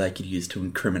evidence that they could use to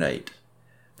incriminate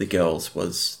the girls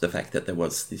was the fact that there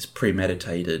was this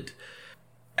premeditated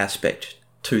aspect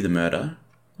to the murder,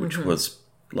 which was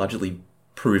largely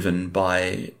proven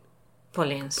by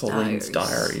Pauline's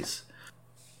diaries.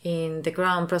 In the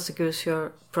Crown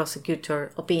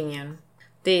prosecutor opinion,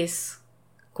 this,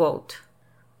 quote,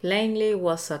 plainly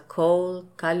was a cold,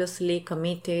 callously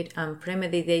committed and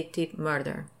premeditated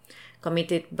murder,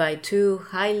 committed by two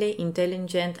highly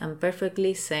intelligent and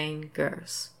perfectly sane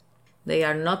girls. They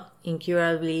are not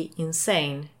incurably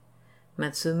insane.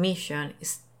 My submission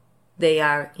is they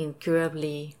are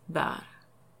incurably bad.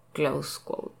 Close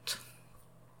quote.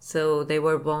 So they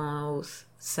were both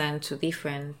sent to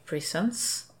different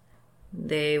prisons.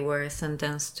 They were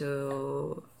sentenced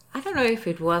to, I don't know if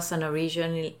it was an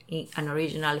original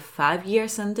 5-year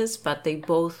sentence, but they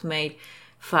both made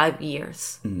 5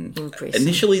 years in prison.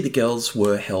 Initially, the girls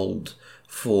were held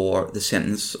for the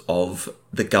sentence of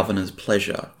the governor's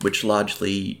pleasure, which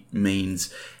largely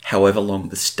means however long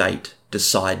the state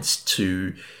decides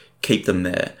to keep them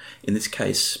there. In this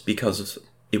case, because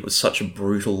it was such a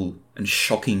brutal and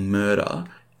shocking murder,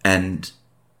 and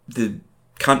the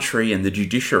country and the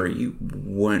judiciary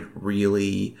weren't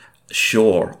really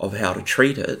sure of how to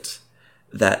treat it,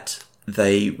 that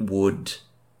they would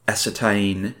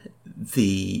ascertain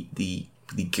the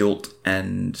guilt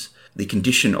and the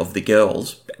condition of the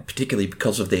girls, particularly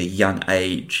because of their young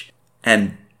age,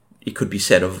 and it could be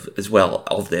said of as well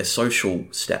of their social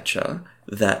stature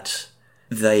that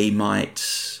they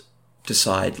might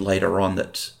decide later on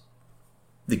that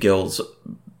the girls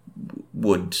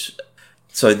would.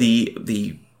 So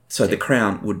the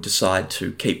Crown would decide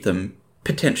to keep them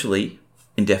potentially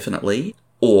indefinitely,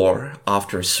 or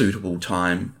after a suitable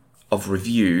time of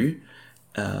review.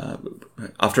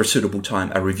 After a suitable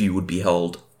time, a review would be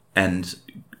held and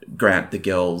grant the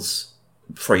girls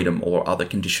freedom or other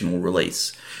conditional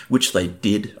release, which they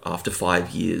did after 5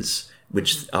 years,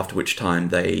 after which time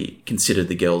they considered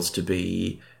the girls to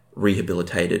be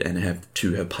rehabilitated and have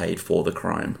paid for the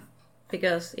crime.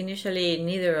 Because initially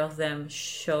neither of them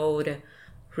showed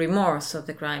remorse of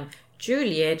the crime.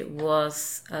 Juliet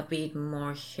was a bit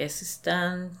more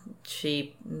hesitant.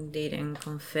 She didn't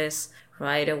confess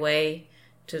right away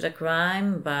to the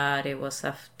crime, but it was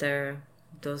after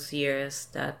those years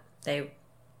that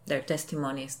their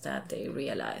testimonies that they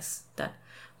realized that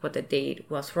what they did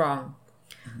was wrong.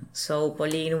 So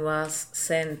Pauline was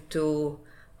sent to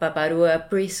Paparua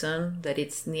prison, that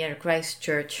it's near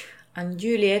Christchurch, and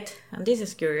Juliet, and this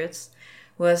is curious,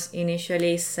 was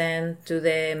initially sent to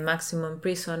the maximum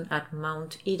prison at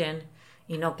Mount Eden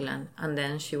in Auckland, and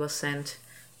then she was sent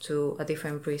to a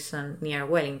different prison near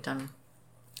Wellington.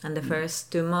 And the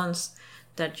first 2 months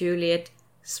that Juliet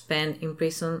spent in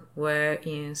prison were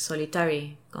in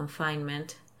solitary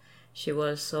confinement. She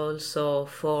was also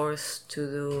forced to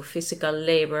do physical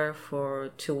labor for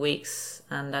 2 weeks,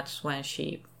 and that's when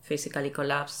she physically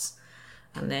collapsed.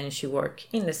 And then she worked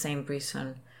in the same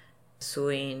prison,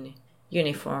 sewing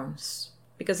uniforms.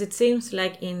 Because it seems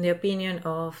like, in the opinion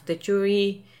of the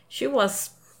jury, she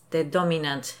was the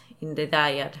dominant in the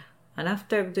dyad. And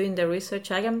after doing the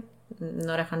research, I am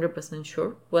not 100%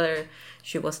 sure whether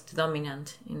she was the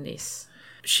dominant in this.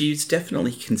 She's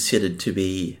definitely considered to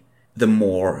be the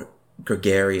more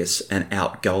gregarious and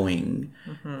outgoing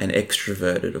and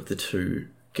extroverted of the two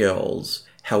girls.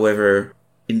 However,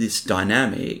 in this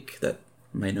dynamic, that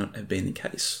may not have been the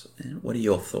case. What are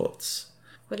your thoughts?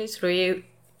 Well, it's really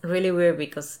weird,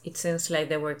 because it seems like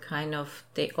they were kind of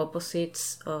the opposite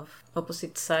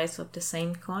sides of the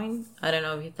same coin. I don't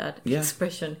know if that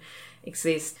expression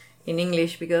exists in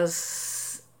English,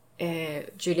 because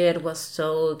Juliet was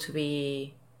told to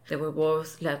be, they were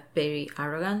both like very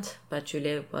arrogant, but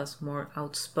Juliet was more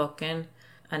outspoken,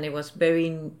 and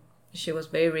she was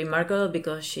very remarkable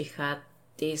because she had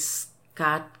this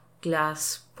cut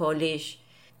glass Polish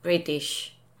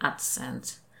British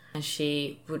accent, and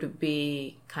she would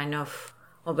be kind of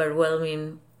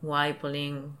overwhelming, while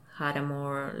Pauline had a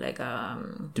more like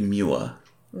demure,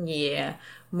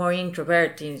 more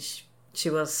introverted. She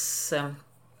was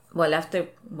after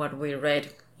what we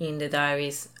read in the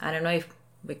diaries, I don't know if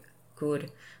we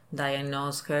could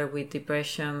diagnose her with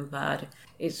depression, but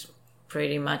it's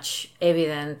pretty much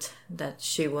evident that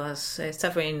she was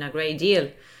suffering a great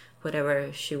deal,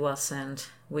 whatever she wasn't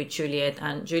with Juliet.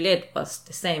 And Juliet was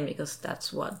the same, because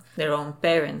that's what their own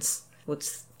parents would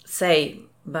say.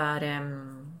 But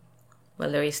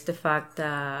there is the fact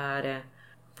that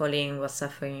Pauline was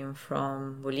suffering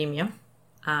from bulimia,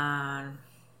 and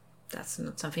that's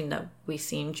not something that we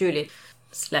see in Juliet.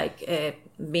 It's like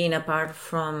being apart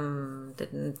from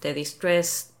the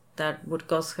distress that would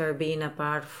cause her being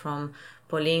apart from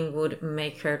Pauline would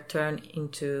make her turn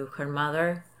into her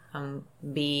mother and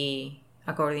be,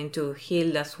 according to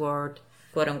Hilda's word,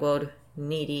 quote-unquote,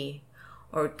 needy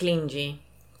or clingy.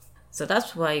 So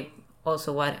that's why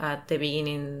also what at the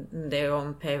beginning their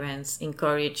own parents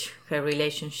encouraged her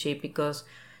relationship, because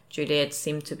Juliet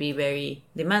seemed to be very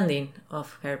demanding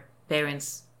of her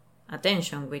parents'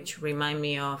 attention, which remind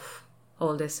me of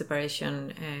all the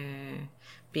separation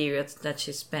periods that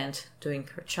she spent during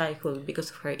her childhood because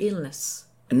of her illness.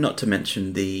 And not to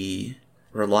mention the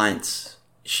reliance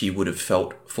she would have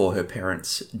felt for her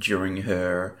parents during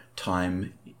her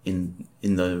time in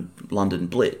the London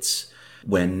Blitz,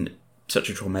 when such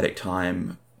a traumatic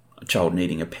time, a child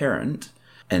needing a parent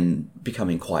and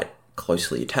becoming quite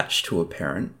closely attached to a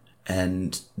parent,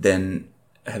 and then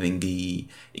having the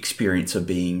experience of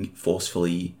being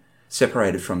forcefully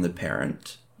separated from the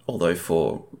parent, although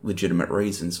for legitimate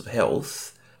reasons of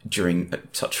health, during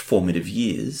such formative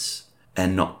years,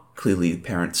 and not clearly the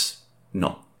parents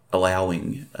not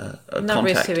allowing a not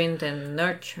contact. Receiving the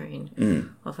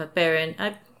nurturing of a parent.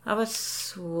 I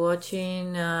was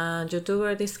watching a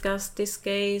YouTuber discuss this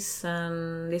case,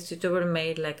 and this YouTuber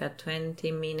made like a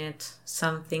 20-minute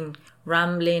something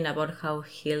rambling about how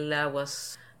Hilda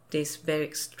was this very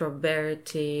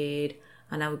extroverted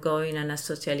and outgoing and a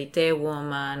socialité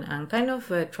woman, and kind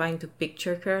of trying to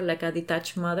picture her like a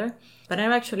detached mother. But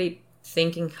I'm actually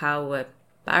thinking how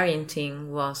parenting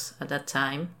was at that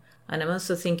time. And I'm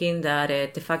also thinking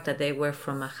that the fact that they were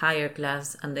from a higher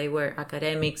class and they were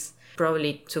academics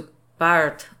probably took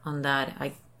part on that.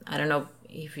 I don't know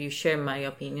if you share my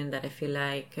opinion, that I feel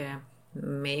like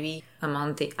maybe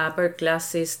among the upper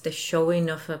classes, the showing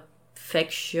of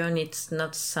affection, it's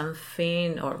not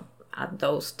something, or at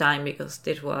those time, because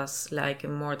this was like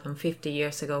more than 50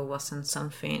 years ago, wasn't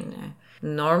something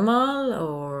normal,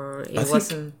 or it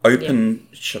wasn't open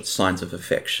signs of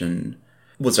affection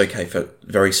was okay for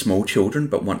very small children,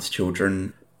 but once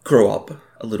children grew up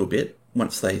a little bit,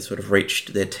 once they sort of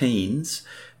reached their teens,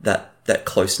 that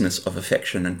closeness of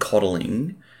affection and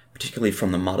coddling, particularly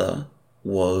from the mother,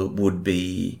 would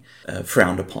be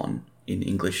frowned upon in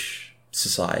English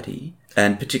society,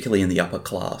 and particularly in the upper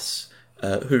class,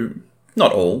 who,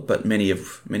 not all, but many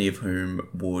of whom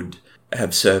would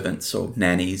have servants or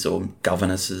nannies or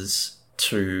governesses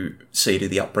to see to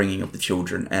the upbringing of the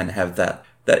children and have that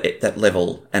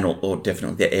level or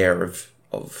definitely the air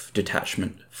of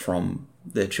detachment from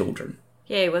their children.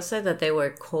 Yeah, it was said that they were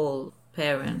called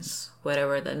parents,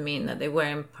 whatever that means, that they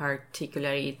weren't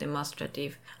particularly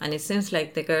demonstrative. And it seems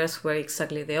like the girls were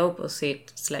exactly the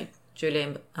opposite. It's like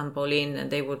Julie and Pauline,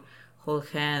 and they would hold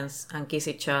hands and kiss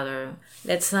each other.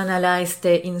 Let's analyze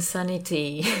the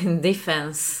insanity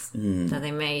defense that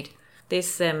they made.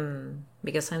 This,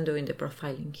 because I'm doing the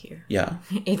profiling here. Yeah.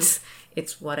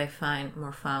 It's what I find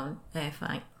more fun.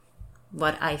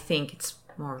 What I think it's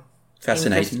more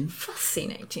fascinating.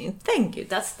 Fascinating. Thank you.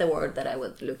 That's the word that I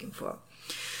was looking for.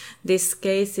 This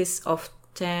case is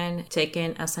often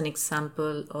taken as an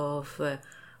example of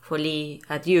folie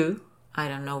à deux. I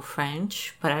don't know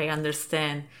French, but I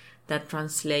understand that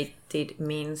translated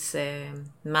means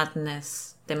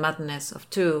madness, the madness of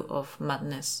two,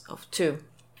 madness of two.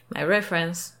 My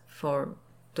reference for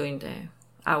doing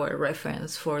our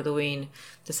reference for doing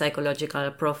the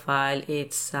psychological profile,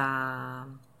 it's a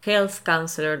health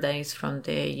counselor that is from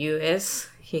the US.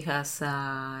 He has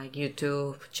a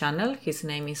YouTube channel. His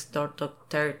name is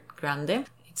Dr. Grande.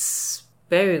 It's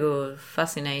very good,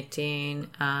 fascinating,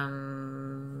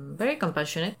 very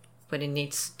compassionate when it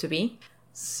needs to be.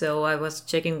 So I was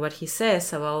checking what he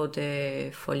says about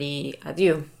the folie à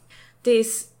deux.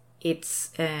 This,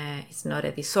 it's not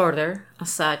a disorder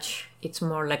as such. It's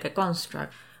more like a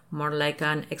construct, more like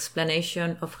an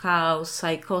explanation of how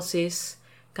psychosis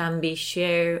can be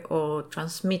shared or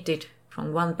transmitted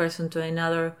from one person to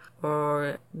another,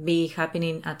 or be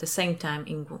happening at the same time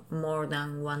in more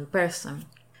than one person.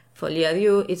 Folie à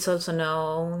deux, it's also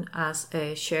known as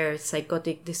a shared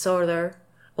psychotic disorder,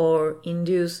 or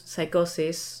induced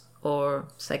psychosis, or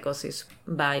psychosis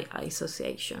by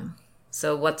association.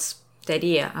 So what's the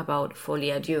idea about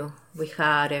folie à deux? We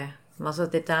had most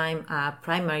of the time a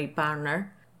primary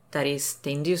partner, that is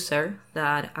the inducer,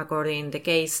 that according to the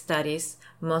case studies,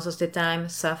 most of the time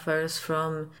suffers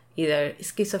from either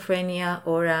schizophrenia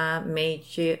or a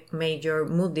major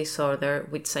mood disorder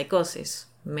with psychosis.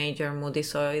 Major mood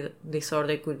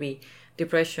disorder could be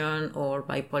depression or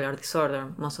bipolar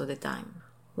disorder most of the time.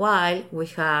 While we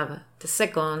have the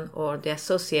second, or the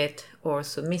associate or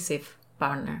submissive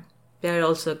partner. There are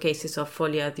also cases of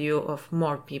folie à deux of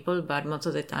more people, but most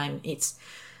of the time it's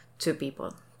two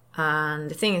people. And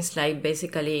the thing is, like,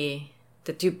 basically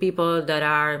the two people that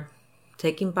are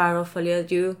taking part of folie à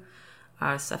deux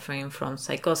are suffering from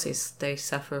psychosis. They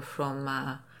suffer from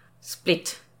a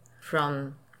split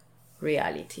from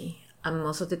reality. And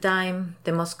most of the time,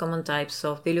 the most common types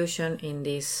of delusion in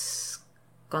this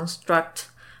construct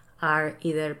are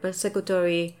either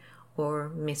persecutory or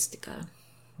mystical.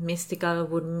 Mystical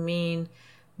would mean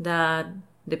that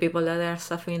the people that are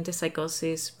suffering the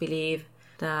psychosis believe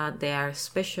that they are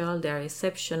special, they are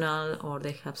exceptional, or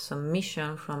they have some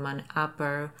mission from an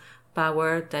upper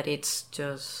power that it's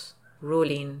just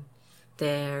ruling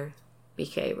their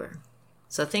behavior.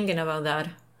 So thinking about that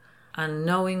and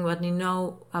knowing what we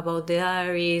know about the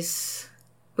diaries,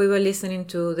 we were listening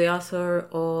to the author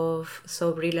of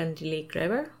So Brilliantly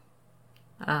Clever,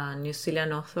 a New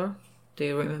Zealand author. Do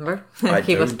you remember? I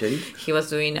do indeed. He was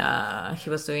doing a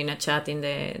chat in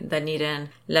the Dunedin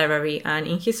library, and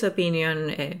in his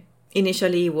opinion,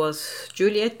 initially was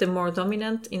Juliet the more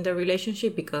dominant in the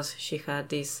relationship because she had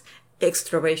this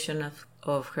extroversion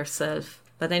of herself.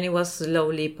 But then it was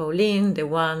slowly Pauline, the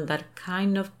one that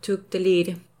kind of took the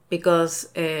lead, because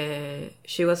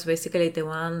she was basically the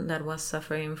one that was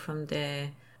suffering from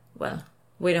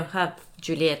we don't have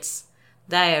Juliet's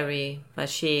diary, but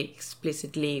she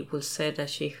explicitly would say that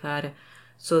she had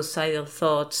suicidal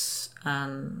thoughts,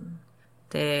 and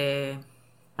the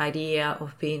idea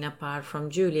of being apart from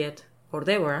Juliet, or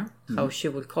Deborah, how she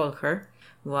would call her,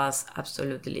 was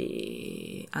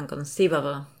absolutely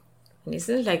inconceivable. And it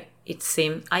seems like it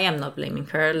seemed, I am not blaming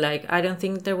her, like I don't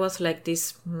think there was like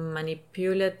this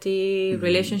manipulative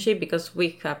relationship, because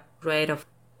we have read of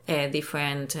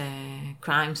different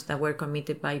crimes that were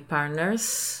committed by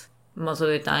partners. Most of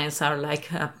the times are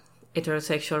like a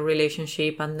heterosexual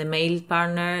relationship, and the male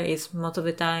partner is most of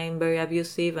the time very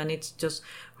abusive, and it's just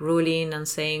ruling and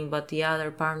saying what the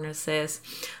other partner says.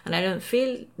 And I don't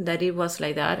feel that it was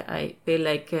like that. I feel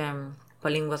like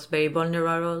Pauline was very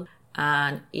vulnerable,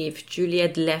 and if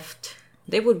Juliet left,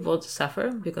 they would both suffer,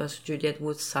 because Juliet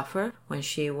would suffer when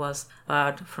she was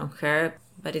apart from her.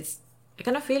 But I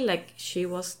kind of feel like she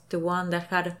was the one that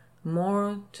had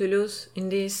more to lose in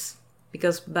this,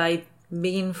 because by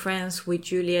being friends with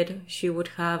Juliet, she would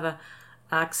have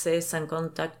access and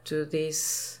contact to the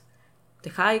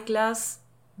high class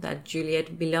that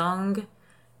Juliet belonged.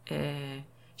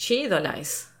 She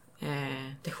idolized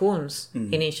the Humes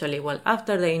initially. Well,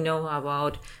 after they know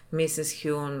about Mrs.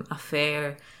 Hume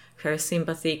affair, her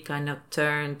sympathy kind of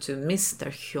turned to Mr.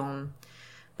 Hume.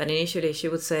 But initially she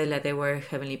would say that they were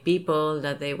heavenly people,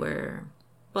 that they were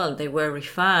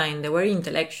refined, they were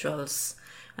intellectuals.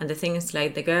 And the thing is,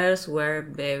 like, the girls were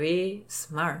very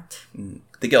smart.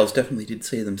 The girls definitely did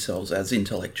see themselves as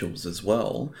intellectuals as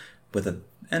well,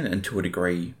 and to a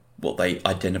degree, they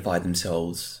identified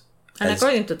themselves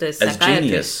according to the psychiatrist,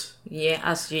 genius. Yeah,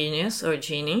 as genius or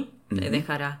genie. They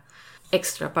had a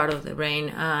extra part of the brain,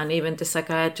 and even the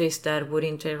psychiatrist that would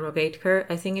interrogate her,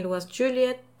 I think it was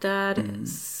Juliet, that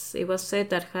it was said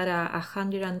that had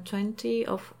 120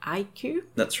 of IQ.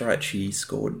 That's right. She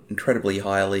scored incredibly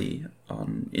highly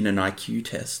in an IQ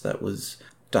test that was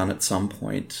done at some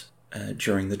point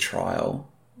during the trial.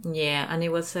 Yeah, and it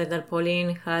was said that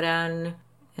Pauline had an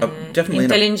definitely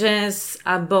intelligence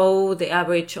above the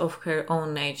average of her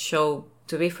own age. So,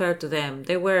 to be fair to them,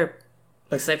 they were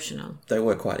exceptional. They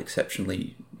were quite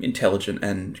exceptionally intelligent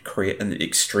and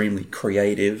extremely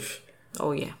creative.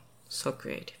 Oh yeah, so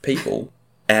creative people.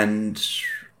 And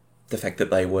the fact that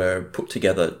they were put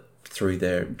together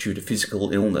due to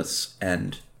physical illness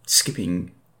and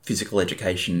skipping physical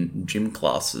education gym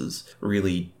classes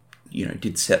really,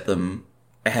 did set them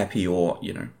a happy or,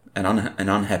 an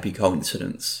unhappy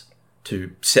coincidence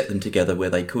to set them together where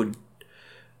they could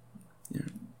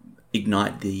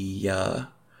ignite the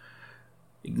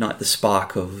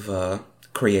spark of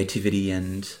creativity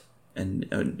and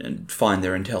find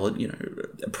their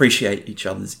appreciate each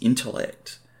other's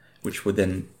intellect, which would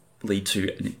then lead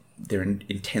to their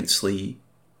intensely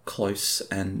close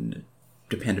and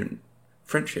dependent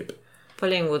friendship.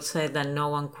 Pauline would say that no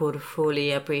one could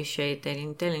fully appreciate their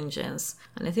intelligence.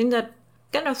 And I think that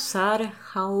kind of sad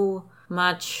how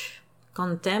much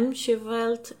contempt she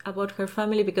felt about her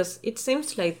family, because it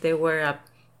seems like they were a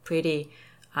pretty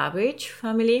average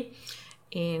family.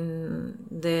 In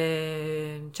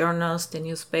the journals, the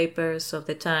newspapers of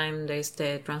the time, there is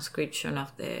the transcription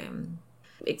of the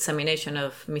examination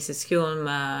of Mrs. Hume,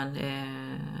 and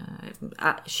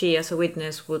she, as a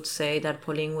witness, would say that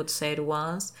Pauline would say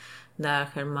once that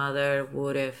her mother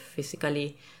would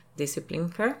physically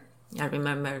discipline her. I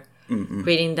remember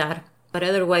reading that, but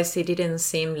otherwise it didn't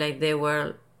seem like they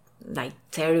were like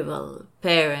terrible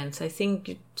parents. I think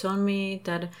you told me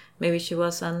that maybe she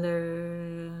was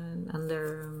under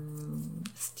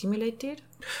stimulated.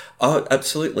 Oh,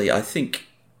 absolutely. I think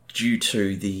due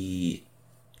to the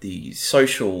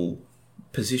social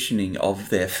positioning of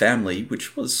their family,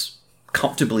 which was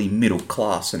comfortably middle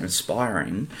class and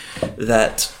aspiring,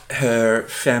 that her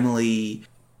family,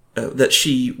 that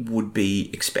she would be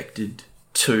expected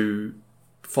to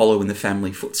follow in the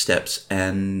family footsteps.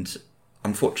 And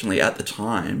unfortunately, at the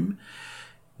time,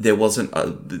 there wasn't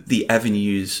the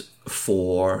avenues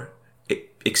for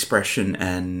expression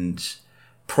and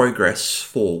progress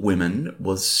for women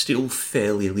was still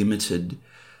fairly limited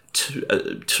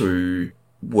to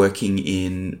working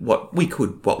in what we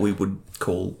would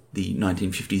call the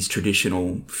 1950s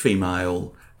traditional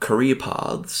female career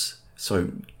paths.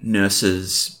 So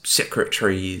nurses,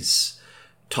 secretaries,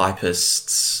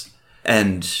 typists,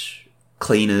 and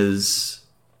cleaners,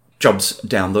 jobs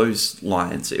down those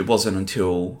lines. It wasn't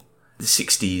until the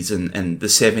 60s and the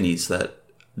 70s that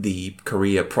the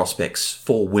career prospects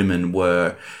for women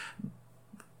were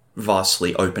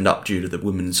vastly opened up due to the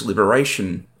women's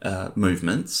liberation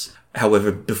movements.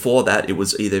 However, before that, it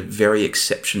was either very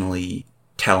exceptionally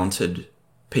talented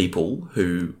people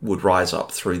who would rise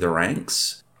up through the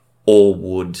ranks or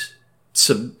would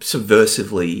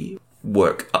subversively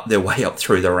work up their way up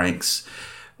through the ranks,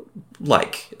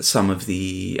 like some of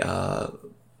the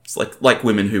like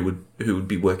women who would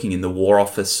be working in the War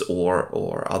Office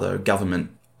or other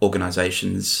government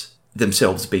organisations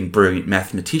themselves being brilliant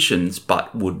mathematicians,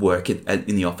 but would work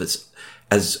in the office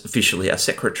as officially a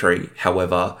secretary,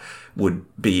 however, would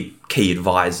be key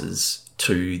advisors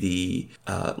to the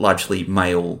largely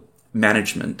male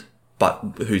management, but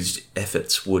whose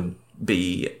efforts would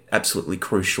be absolutely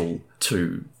crucial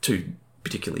to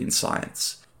particularly in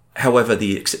science. However,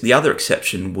 the other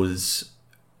exception was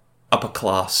upper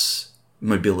class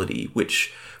mobility,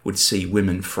 which would see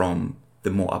women from the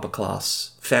more upper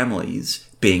class families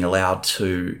being allowed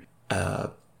to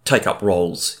take up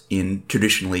roles in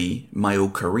traditionally male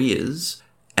careers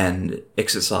and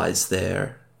exercise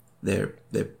their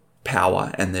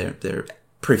power and their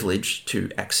privilege to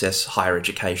access higher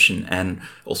education and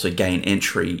also gain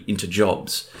entry into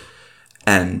jobs,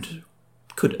 and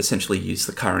could essentially use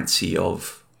the currency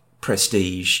of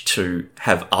prestige to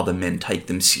have other men take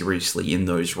them seriously in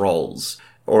those roles,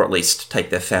 or at least take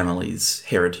their family's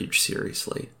heritage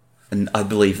seriously. And I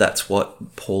believe that's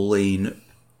what Pauline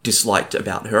disliked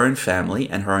about her own family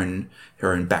and her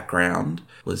own background,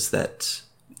 was that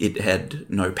it had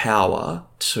no power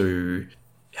to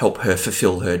help her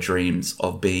fulfill her dreams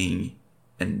of being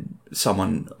a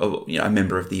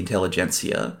member of the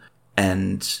intelligentsia,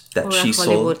 and that or she a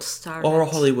Hollywood star. Or a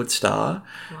Hollywood star.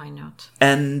 Why not?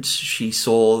 And she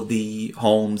saw the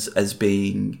Holmes as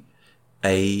being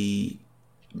being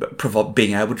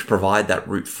able to provide that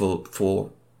route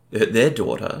for their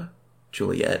daughter,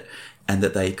 Juliet, and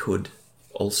that they could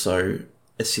also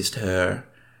assist her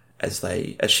as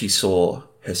she saw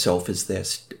herself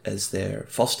as their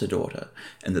foster daughter,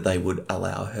 and that they would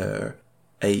allow her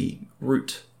a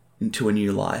route into a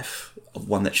new life,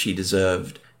 one that she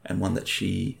deserved and one that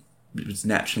she was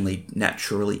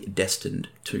naturally destined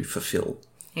to fulfill,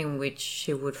 in which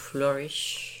she would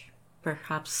flourish,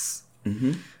 perhaps.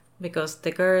 Mm-hmm. Because the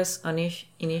girl's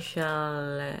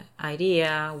initial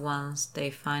idea, once they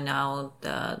find out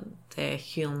that the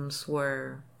Humes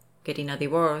were getting a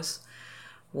divorce,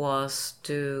 was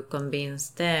to convince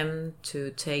them to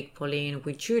take Pauline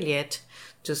with Juliet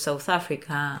to South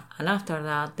Africa, and after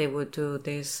that they would do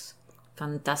this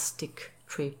fantastic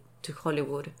trip to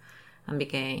Hollywood and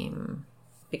became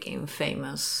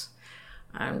famous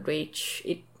and rich.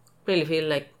 It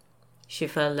really she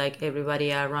felt like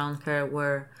everybody around her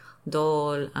were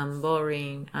dull and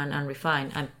boring and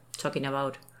unrefined. I'm talking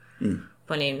about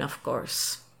Pauline, of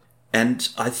course. And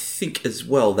I think as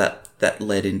well that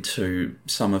led into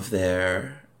some of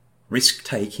their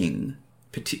risk-taking,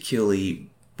 particularly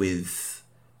with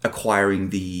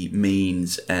acquiring the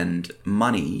means and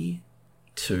money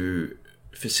to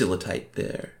facilitate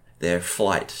their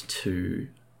flight to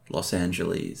Los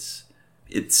Angeles.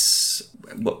 It's...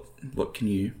 What can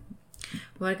you...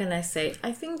 What can I say?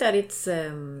 I think that it's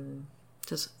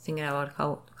just thinking about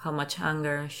how much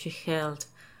anger she held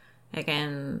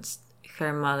against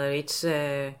her mother. It's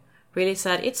really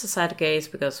sad. It's a sad case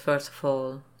because, first of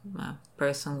all, a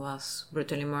person was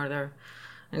brutally murdered.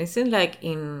 And it seems like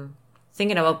in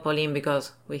thinking about Pauline,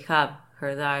 because we have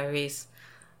her diaries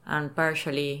and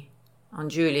partially on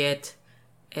Juliet,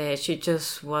 she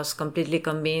just was completely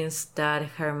convinced that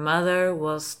her mother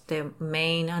was the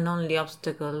main and only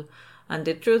obstacle. And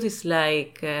the truth is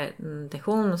the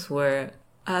Holmes were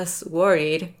as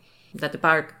worried that the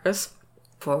Parkers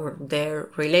for their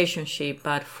relationship,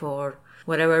 but for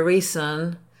whatever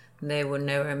reason, they would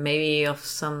never, maybe of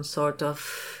some sort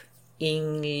of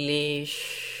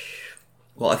English...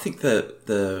 Well, I think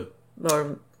the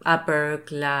or upper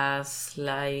class,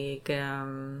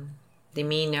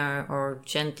 demeanor or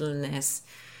gentleness,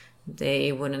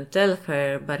 they wouldn't tell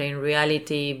her, but in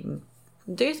reality,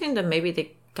 do you think that maybe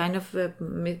the kind of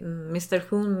Mr.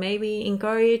 Hume maybe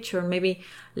encouraged or maybe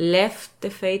left the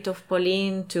fate of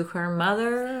Pauline to her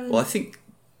mother? Well, I think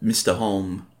Mr.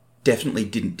 Holme definitely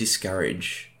didn't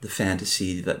discourage the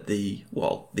fantasy that the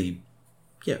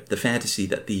fantasy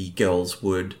that the girls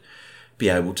would be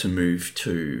able to move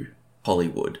to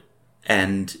Hollywood.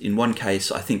 And in one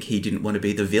case, I think he didn't want to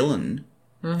be the villain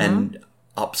and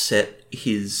upset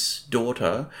his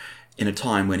daughter in a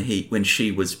time when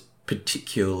she was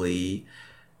particularly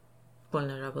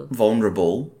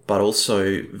vulnerable, but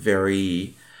also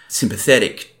very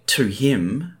sympathetic to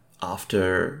him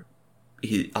after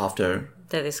the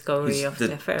discovery of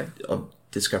the affair.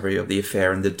 Discovery of the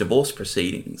affair and the divorce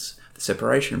proceedings, the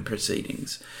separation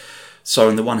proceedings. So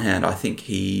on the one hand, I think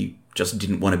he just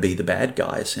didn't want to be the bad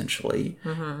guy, essentially,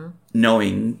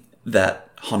 knowing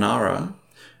that Honara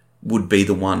would be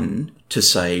the one to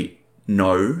say,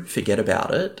 no, forget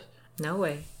about it. No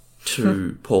way.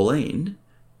 To Pauline,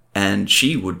 and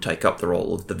she would take up the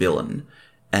role of the villain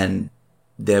and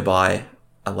thereby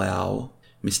allow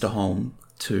Mr. Holme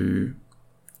to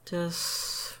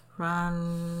just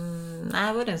run.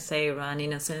 I wouldn't say run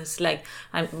in a sense. Like,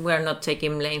 we're not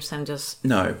taking blames. I'm just...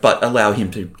 No, but allow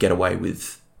him to get away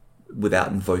without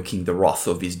invoking the wrath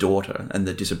of his daughter and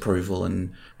the disapproval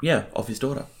of his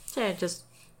daughter. Yeah, just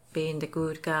being the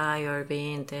good guy or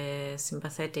being the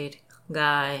sympathetic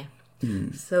guy.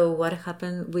 So what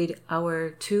happened with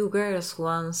our two girls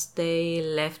once they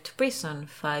left prison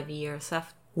 5 years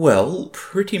after? Well,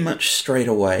 pretty much straight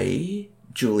away,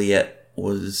 Juliet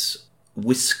was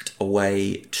whisked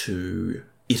away to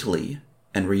Italy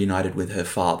and reunited with her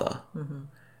father. Mm-hmm.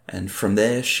 And from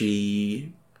there,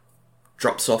 she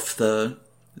drops off the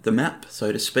map,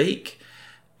 so to speak,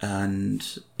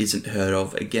 and isn't heard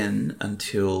of again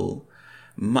until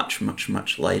much, much,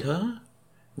 much later,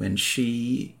 when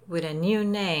she... with a new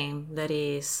name, that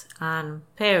is Anne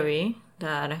Perry,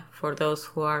 that for those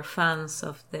who are fans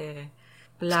of the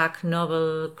black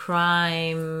novel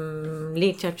crime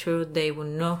literature, they would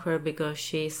know her because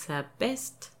she's a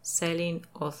best-selling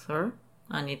author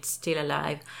and it's still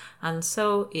alive. And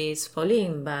so is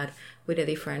Pauline, but with a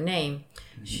different name.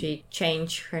 Mm-hmm. She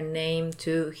changed her name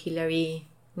to Hilary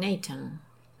Nathan.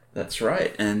 That's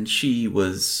right. And she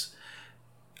was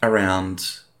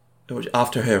around...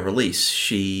 After her release,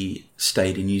 she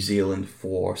stayed in New Zealand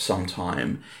for some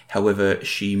time. However,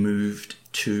 she moved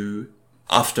to...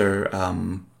 After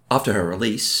her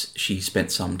release, she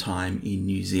spent some time in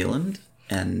New Zealand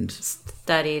and...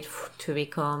 studied to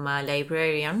become a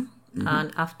librarian. Mm-hmm.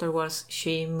 And afterwards,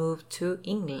 she moved to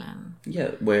England.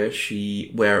 Yeah, where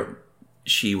she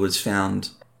was found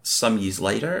some years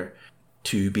later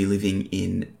to be living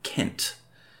in Kent.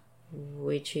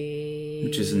 Which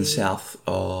is in the south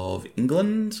of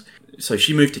England. So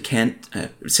she moved to Kent,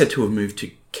 said to have moved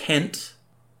to Kent,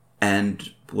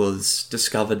 and was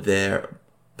discovered there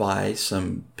by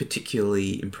some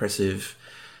particularly impressive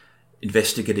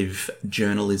investigative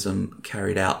journalism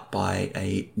carried out by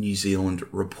a New Zealand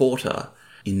reporter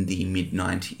in the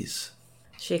mid-90s.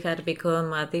 She had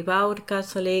become a devout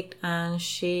Catholic, and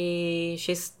they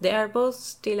are both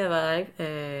still alive.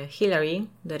 Hilary,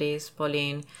 that is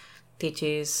Pauline,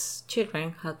 teaches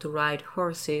children how to ride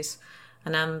horses,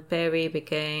 and Anne Perry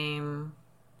became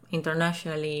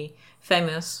internationally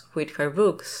famous with her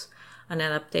books and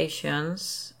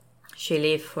adaptations. She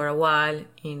lived for a while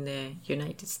in the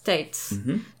United States,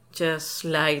 mm-hmm. just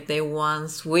like they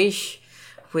once wished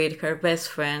with her best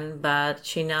friend, but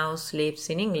she now lives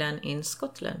in England, in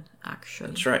Scotland, actually.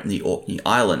 That's right, in the Orkney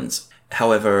Islands.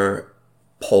 However,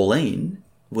 Hilary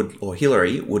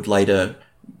would later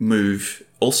move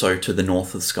also to the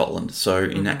north of Scotland. So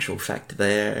in actual fact,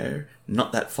 they're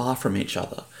not that far from each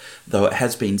other, though it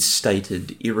has been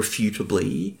stated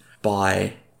irrefutably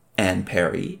by Anne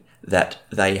Perry that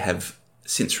they have,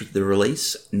 since the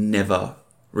release, never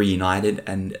reunited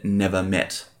and never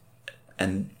met.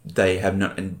 And they have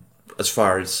not, and as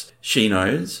far as she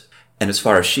knows, and as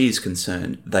far as she's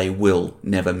concerned, they will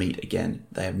never meet again.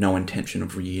 They have no intention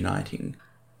of reuniting.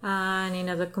 And in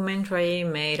a documentary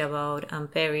made about Anne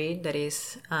Perry, that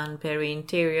is Anne Perry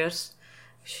Interiors,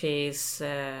 she's,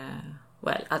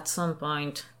 at some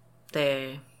point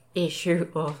the issue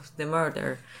of the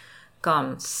murder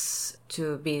comes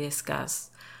to be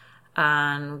discussed.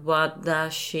 And what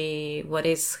does she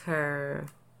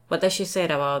say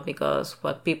about, because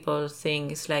what people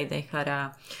think is like they had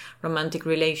a romantic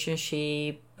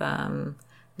relationship, the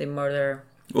murder.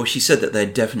 Well, she said that they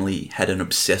definitely had an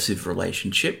obsessive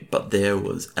relationship, but there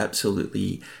was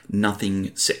absolutely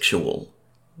nothing sexual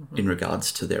in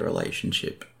regards to their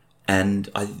relationship. And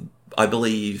I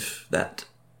believe that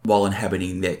while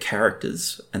inhabiting their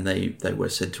characters, and they were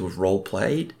said to have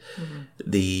role-played,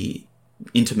 the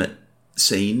intimate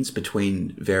scenes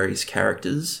between various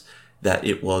characters, that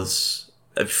it was,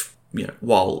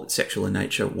 while sexual in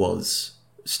nature, was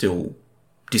still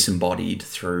disembodied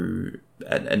through,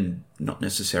 and not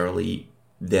necessarily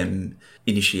them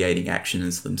initiating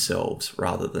actions themselves,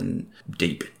 rather than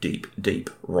deep, deep, deep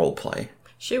role play.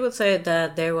 She would say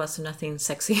that there was nothing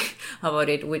sexy about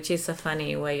it, which is a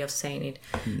funny way of saying it.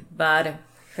 But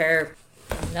her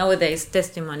nowadays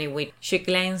testimony, she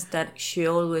claims that she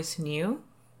always knew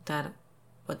that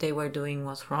what they were doing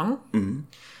was wrong,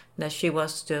 that she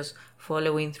was just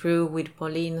following through with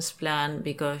Pauline's plan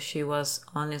because she was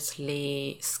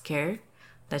honestly scared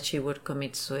that she would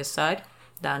commit suicide,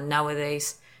 that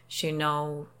nowadays she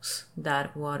knows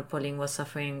that what Pauline was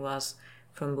suffering was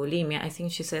from bulimia. I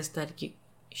think she says that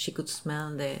she could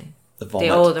smell the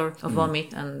odor of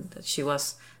vomit, and that she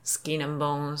was skin and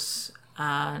bones,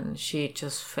 and she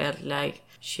just felt like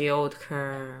she owed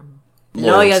her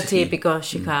loyalty because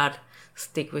she had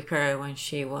stick with her when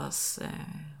she was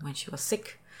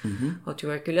sick of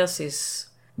tuberculosis.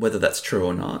 whether that's true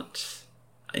or not,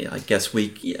 I guess we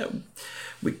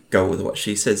go with what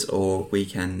she says, or we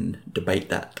can debate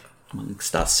that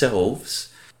amongst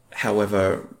ourselves.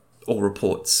 However,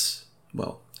 reports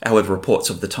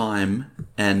of the time,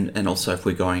 and also if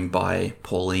we're going by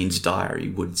Pauline's diary,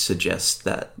 would suggest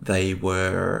that they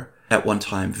were at one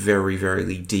time very,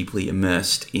 very deeply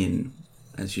immersed in,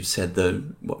 as you've said,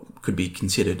 what could be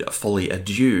considered a folie à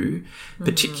deux,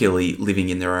 particularly living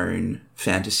in their own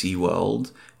fantasy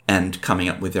world and coming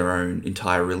up with their own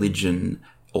entire religion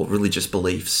or religious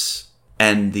beliefs,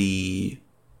 and the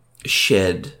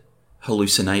shared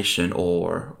hallucination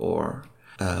or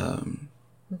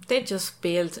they just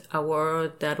built a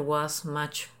world that was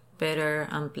much better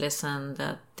and pleasant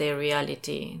than the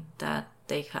reality that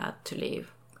they had to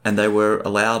live. And they were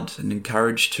allowed and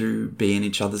encouraged to be in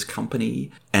each other's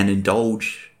company and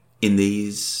indulge in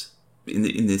this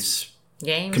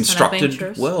Games constructed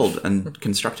and world and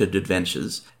constructed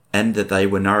adventures, and that they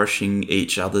were nourishing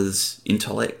each other's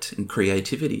intellect and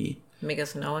creativity.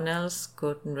 Because no one else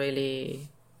could really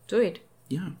do it.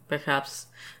 Yeah. Perhaps.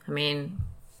 I mean,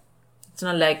 it's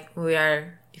not like we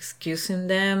are excusing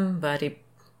them, but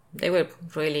they were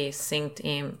really synced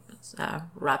in a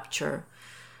rapture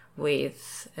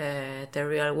with the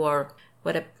real world.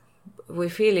 We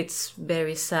feel it's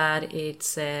very sad.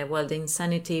 It's the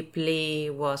insanity plea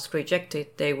was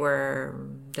rejected. They were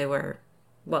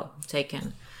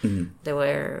taken. Mm-hmm. They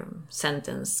were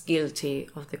sentenced guilty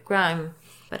of the crime.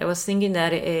 But I was thinking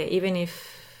that even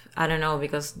if, I don't know,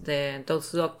 because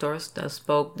those doctors that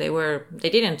spoke, they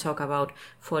didn't talk about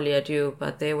folie à deux,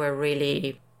 but they were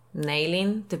really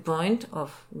nailing the point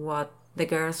of what the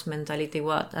girl's mentality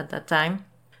was at that time.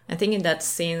 I'm thinking that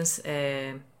since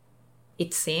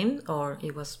it seemed, or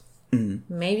it was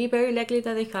maybe very likely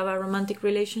that they have a romantic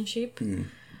relationship,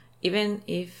 even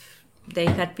if they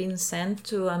had been sent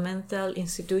to a mental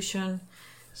institution,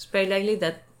 it's very likely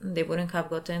that they wouldn't have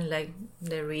gotten like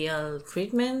the real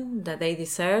treatment that they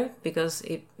deserve, because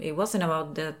it wasn't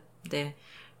about the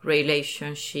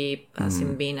relationship as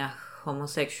in being a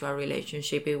homosexual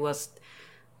relationship. It was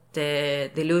the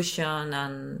delusion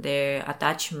and the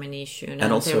attachment issue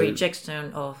and also, the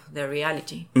rejection of the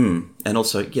reality. And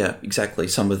also, yeah, exactly,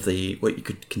 some of what you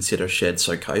could consider shared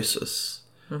psychosis.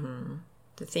 Mm-hmm.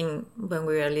 The thing when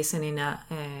we were listening at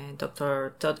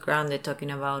Dr. Todd Grounded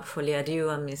talking about folie à deux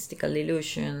and mystical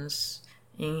delusions,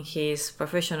 in his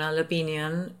professional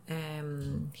opinion,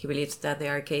 he believes that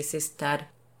there are cases that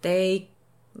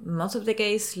most of the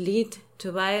cases lead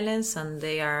to violence, and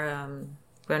they are,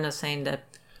 we're not saying that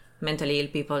mentally ill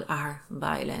people are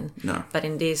violent. No. But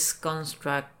in this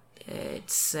construct,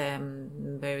 it's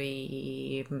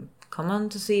very common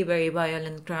to see very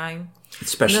violent crime.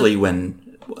 Especially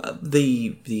when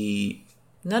the...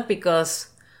 Not because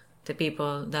the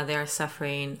people that they are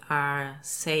suffering are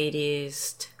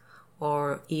sadist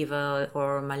or evil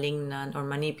or malignant or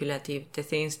manipulative. The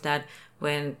things that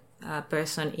when a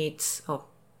person eats, or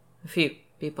a few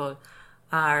people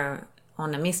are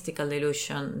on a mystical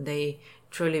delusion, they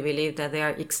truly believe that they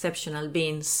are exceptional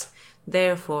beings.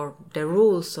 Therefore, the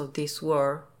rules of this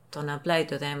world don't apply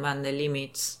to them, and the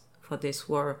limits for this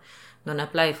world don't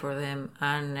apply for them.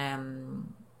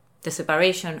 And the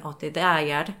separation of the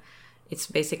dyad, it's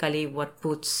basically what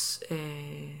puts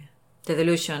the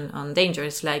delusion on danger.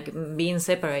 It's like being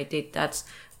separated. That's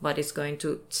what is going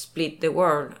to split the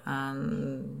world.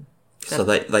 And so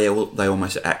they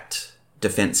almost act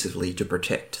defensively to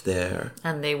protect their...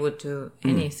 And they would do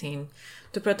anything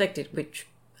to protect it, which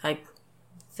I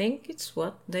think it's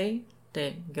what the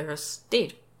girls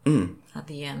did at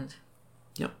the end.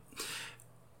 Yep.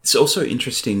 It's also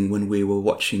interesting when we were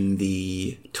watching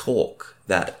the talk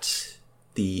that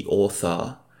the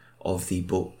author of the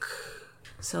book...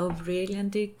 So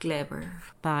Brilliantly Clever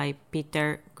by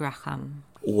Peter Graham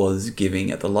was giving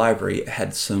at the library. It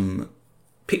had some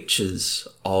pictures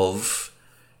of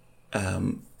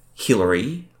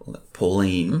Hillary,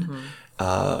 Pauline,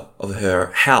 of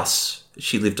her house.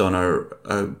 She lived on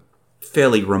a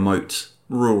fairly remote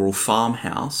rural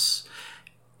farmhouse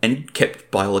and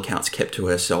by all accounts, kept to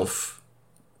herself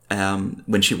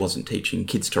when she wasn't teaching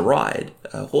kids to ride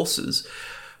horses.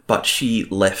 But she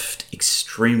left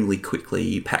extremely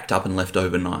quickly, packed up and left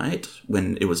overnight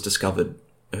when it was discovered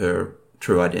her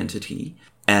true identity.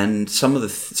 And some of the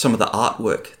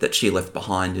artwork that she left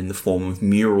behind in the form of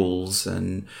murals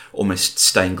and almost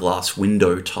stained glass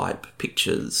window type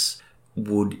pictures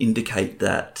would indicate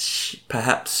that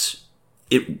perhaps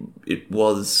it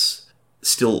was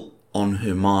still on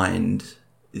her mind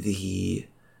the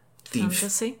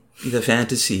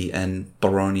fantasy and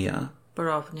Baronia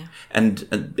Borovnia. And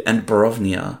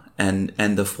Borovnia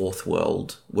and the Fourth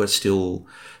World were still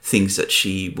things that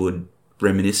she would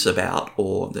reminisce about,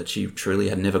 or that she truly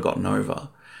had never gotten over,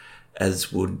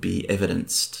 as would be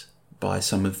evidenced by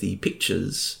some of the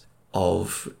pictures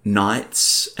of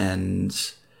knights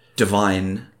and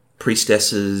divine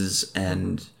priestesses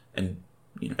and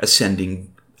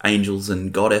ascending angels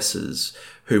and goddesses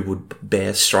who would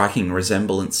bear striking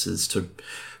resemblances to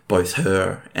both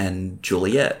her and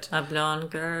Juliet. A blonde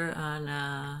girl and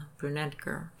a brunette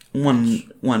girl.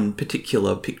 One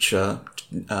particular picture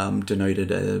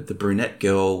denoted the brunette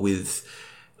girl with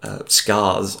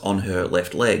scars on her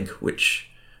left leg, which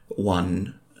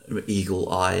one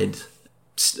eagle-eyed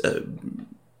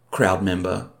crowd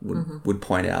member would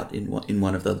point out in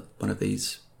one of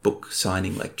these book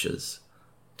signing lectures.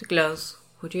 To close,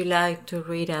 would you like to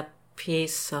read a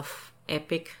piece of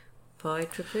epic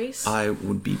poetry, please? I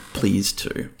would be pleased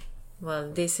to.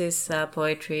 Well, this is a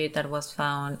poetry that was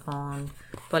found on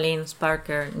Pauline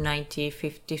Parker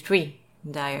 1953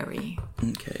 diary.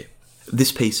 Okay.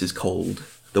 This piece is called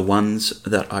The Ones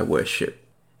That I Worship.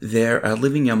 There are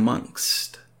living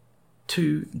amongst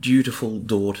 2 dutiful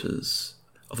daughters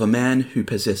of a man who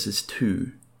possesses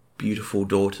 2 beautiful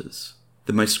daughters,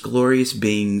 the most glorious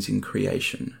beings in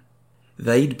creation.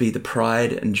 They'd be the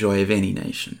pride and joy of any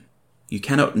nation. You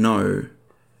cannot know,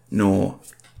 nor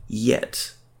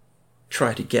yet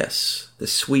try to guess the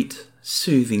sweet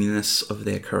soothingness of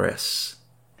their caress.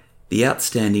 The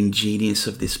outstanding genius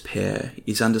of this pair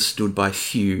is understood by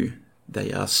few,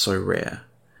 they are so rare.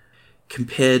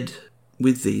 Compared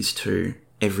with these 2,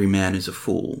 every man is a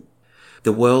fool.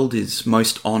 The world is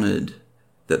most honoured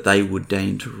that they would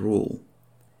deign to rule,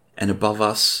 and above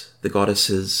us the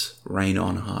goddesses reign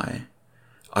on high.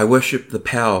 I worship the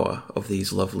power of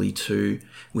these lovely 2,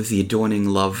 with the adorning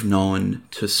love known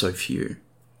to so few.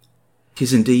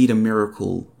 'Tis indeed a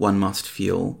miracle one must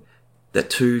feel, that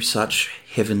 2 such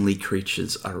heavenly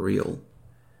creatures are real.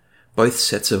 Both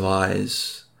sets of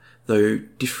eyes, though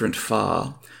different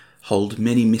far, hold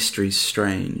many mysteries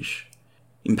strange.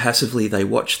 Impassively they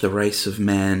watch the race of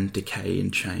man decay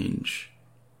and change.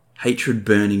 Hatred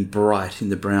burning bright in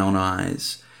the brown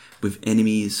eyes, with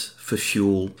enemies for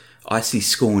fuel, icy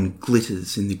scorn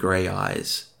glitters in the grey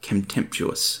eyes,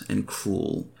 contemptuous and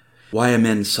cruel. Why are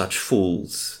men such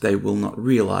fools? They will not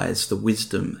realize the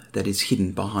wisdom that is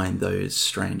hidden behind those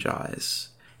strange eyes.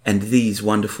 And these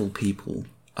wonderful people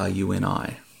are you and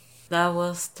I. That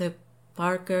was the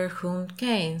Parker Hunt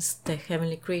Keynes, The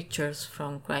Heavenly Creatures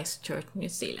from Christchurch, New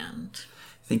Zealand.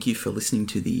 Thank you for listening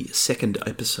to the 2nd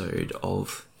episode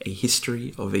of A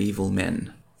History of Evil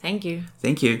Men. Thank you.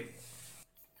 Thank you.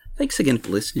 Thanks again for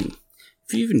listening.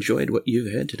 If you've enjoyed what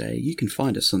you've heard today, you can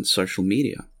find us on social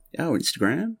media. Our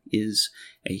Instagram is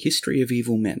A History of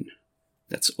Evil Men.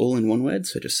 That's all in one word,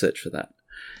 so just search for that.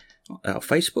 Our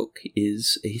Facebook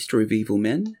is A History of Evil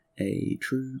Men, a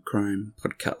true crime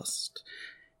podcast.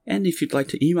 And if you'd like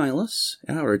to email us,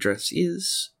 our address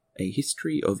is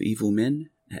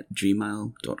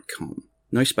ahistoryofelmen@gmail.com.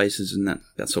 No spaces in that,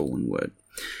 that's all one word.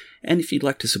 And if you'd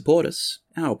like to support us,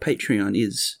 our Patreon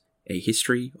is A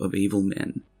History of Evil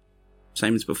Men.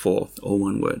 Same as before, all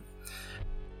one word.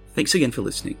 Thanks again for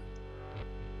listening.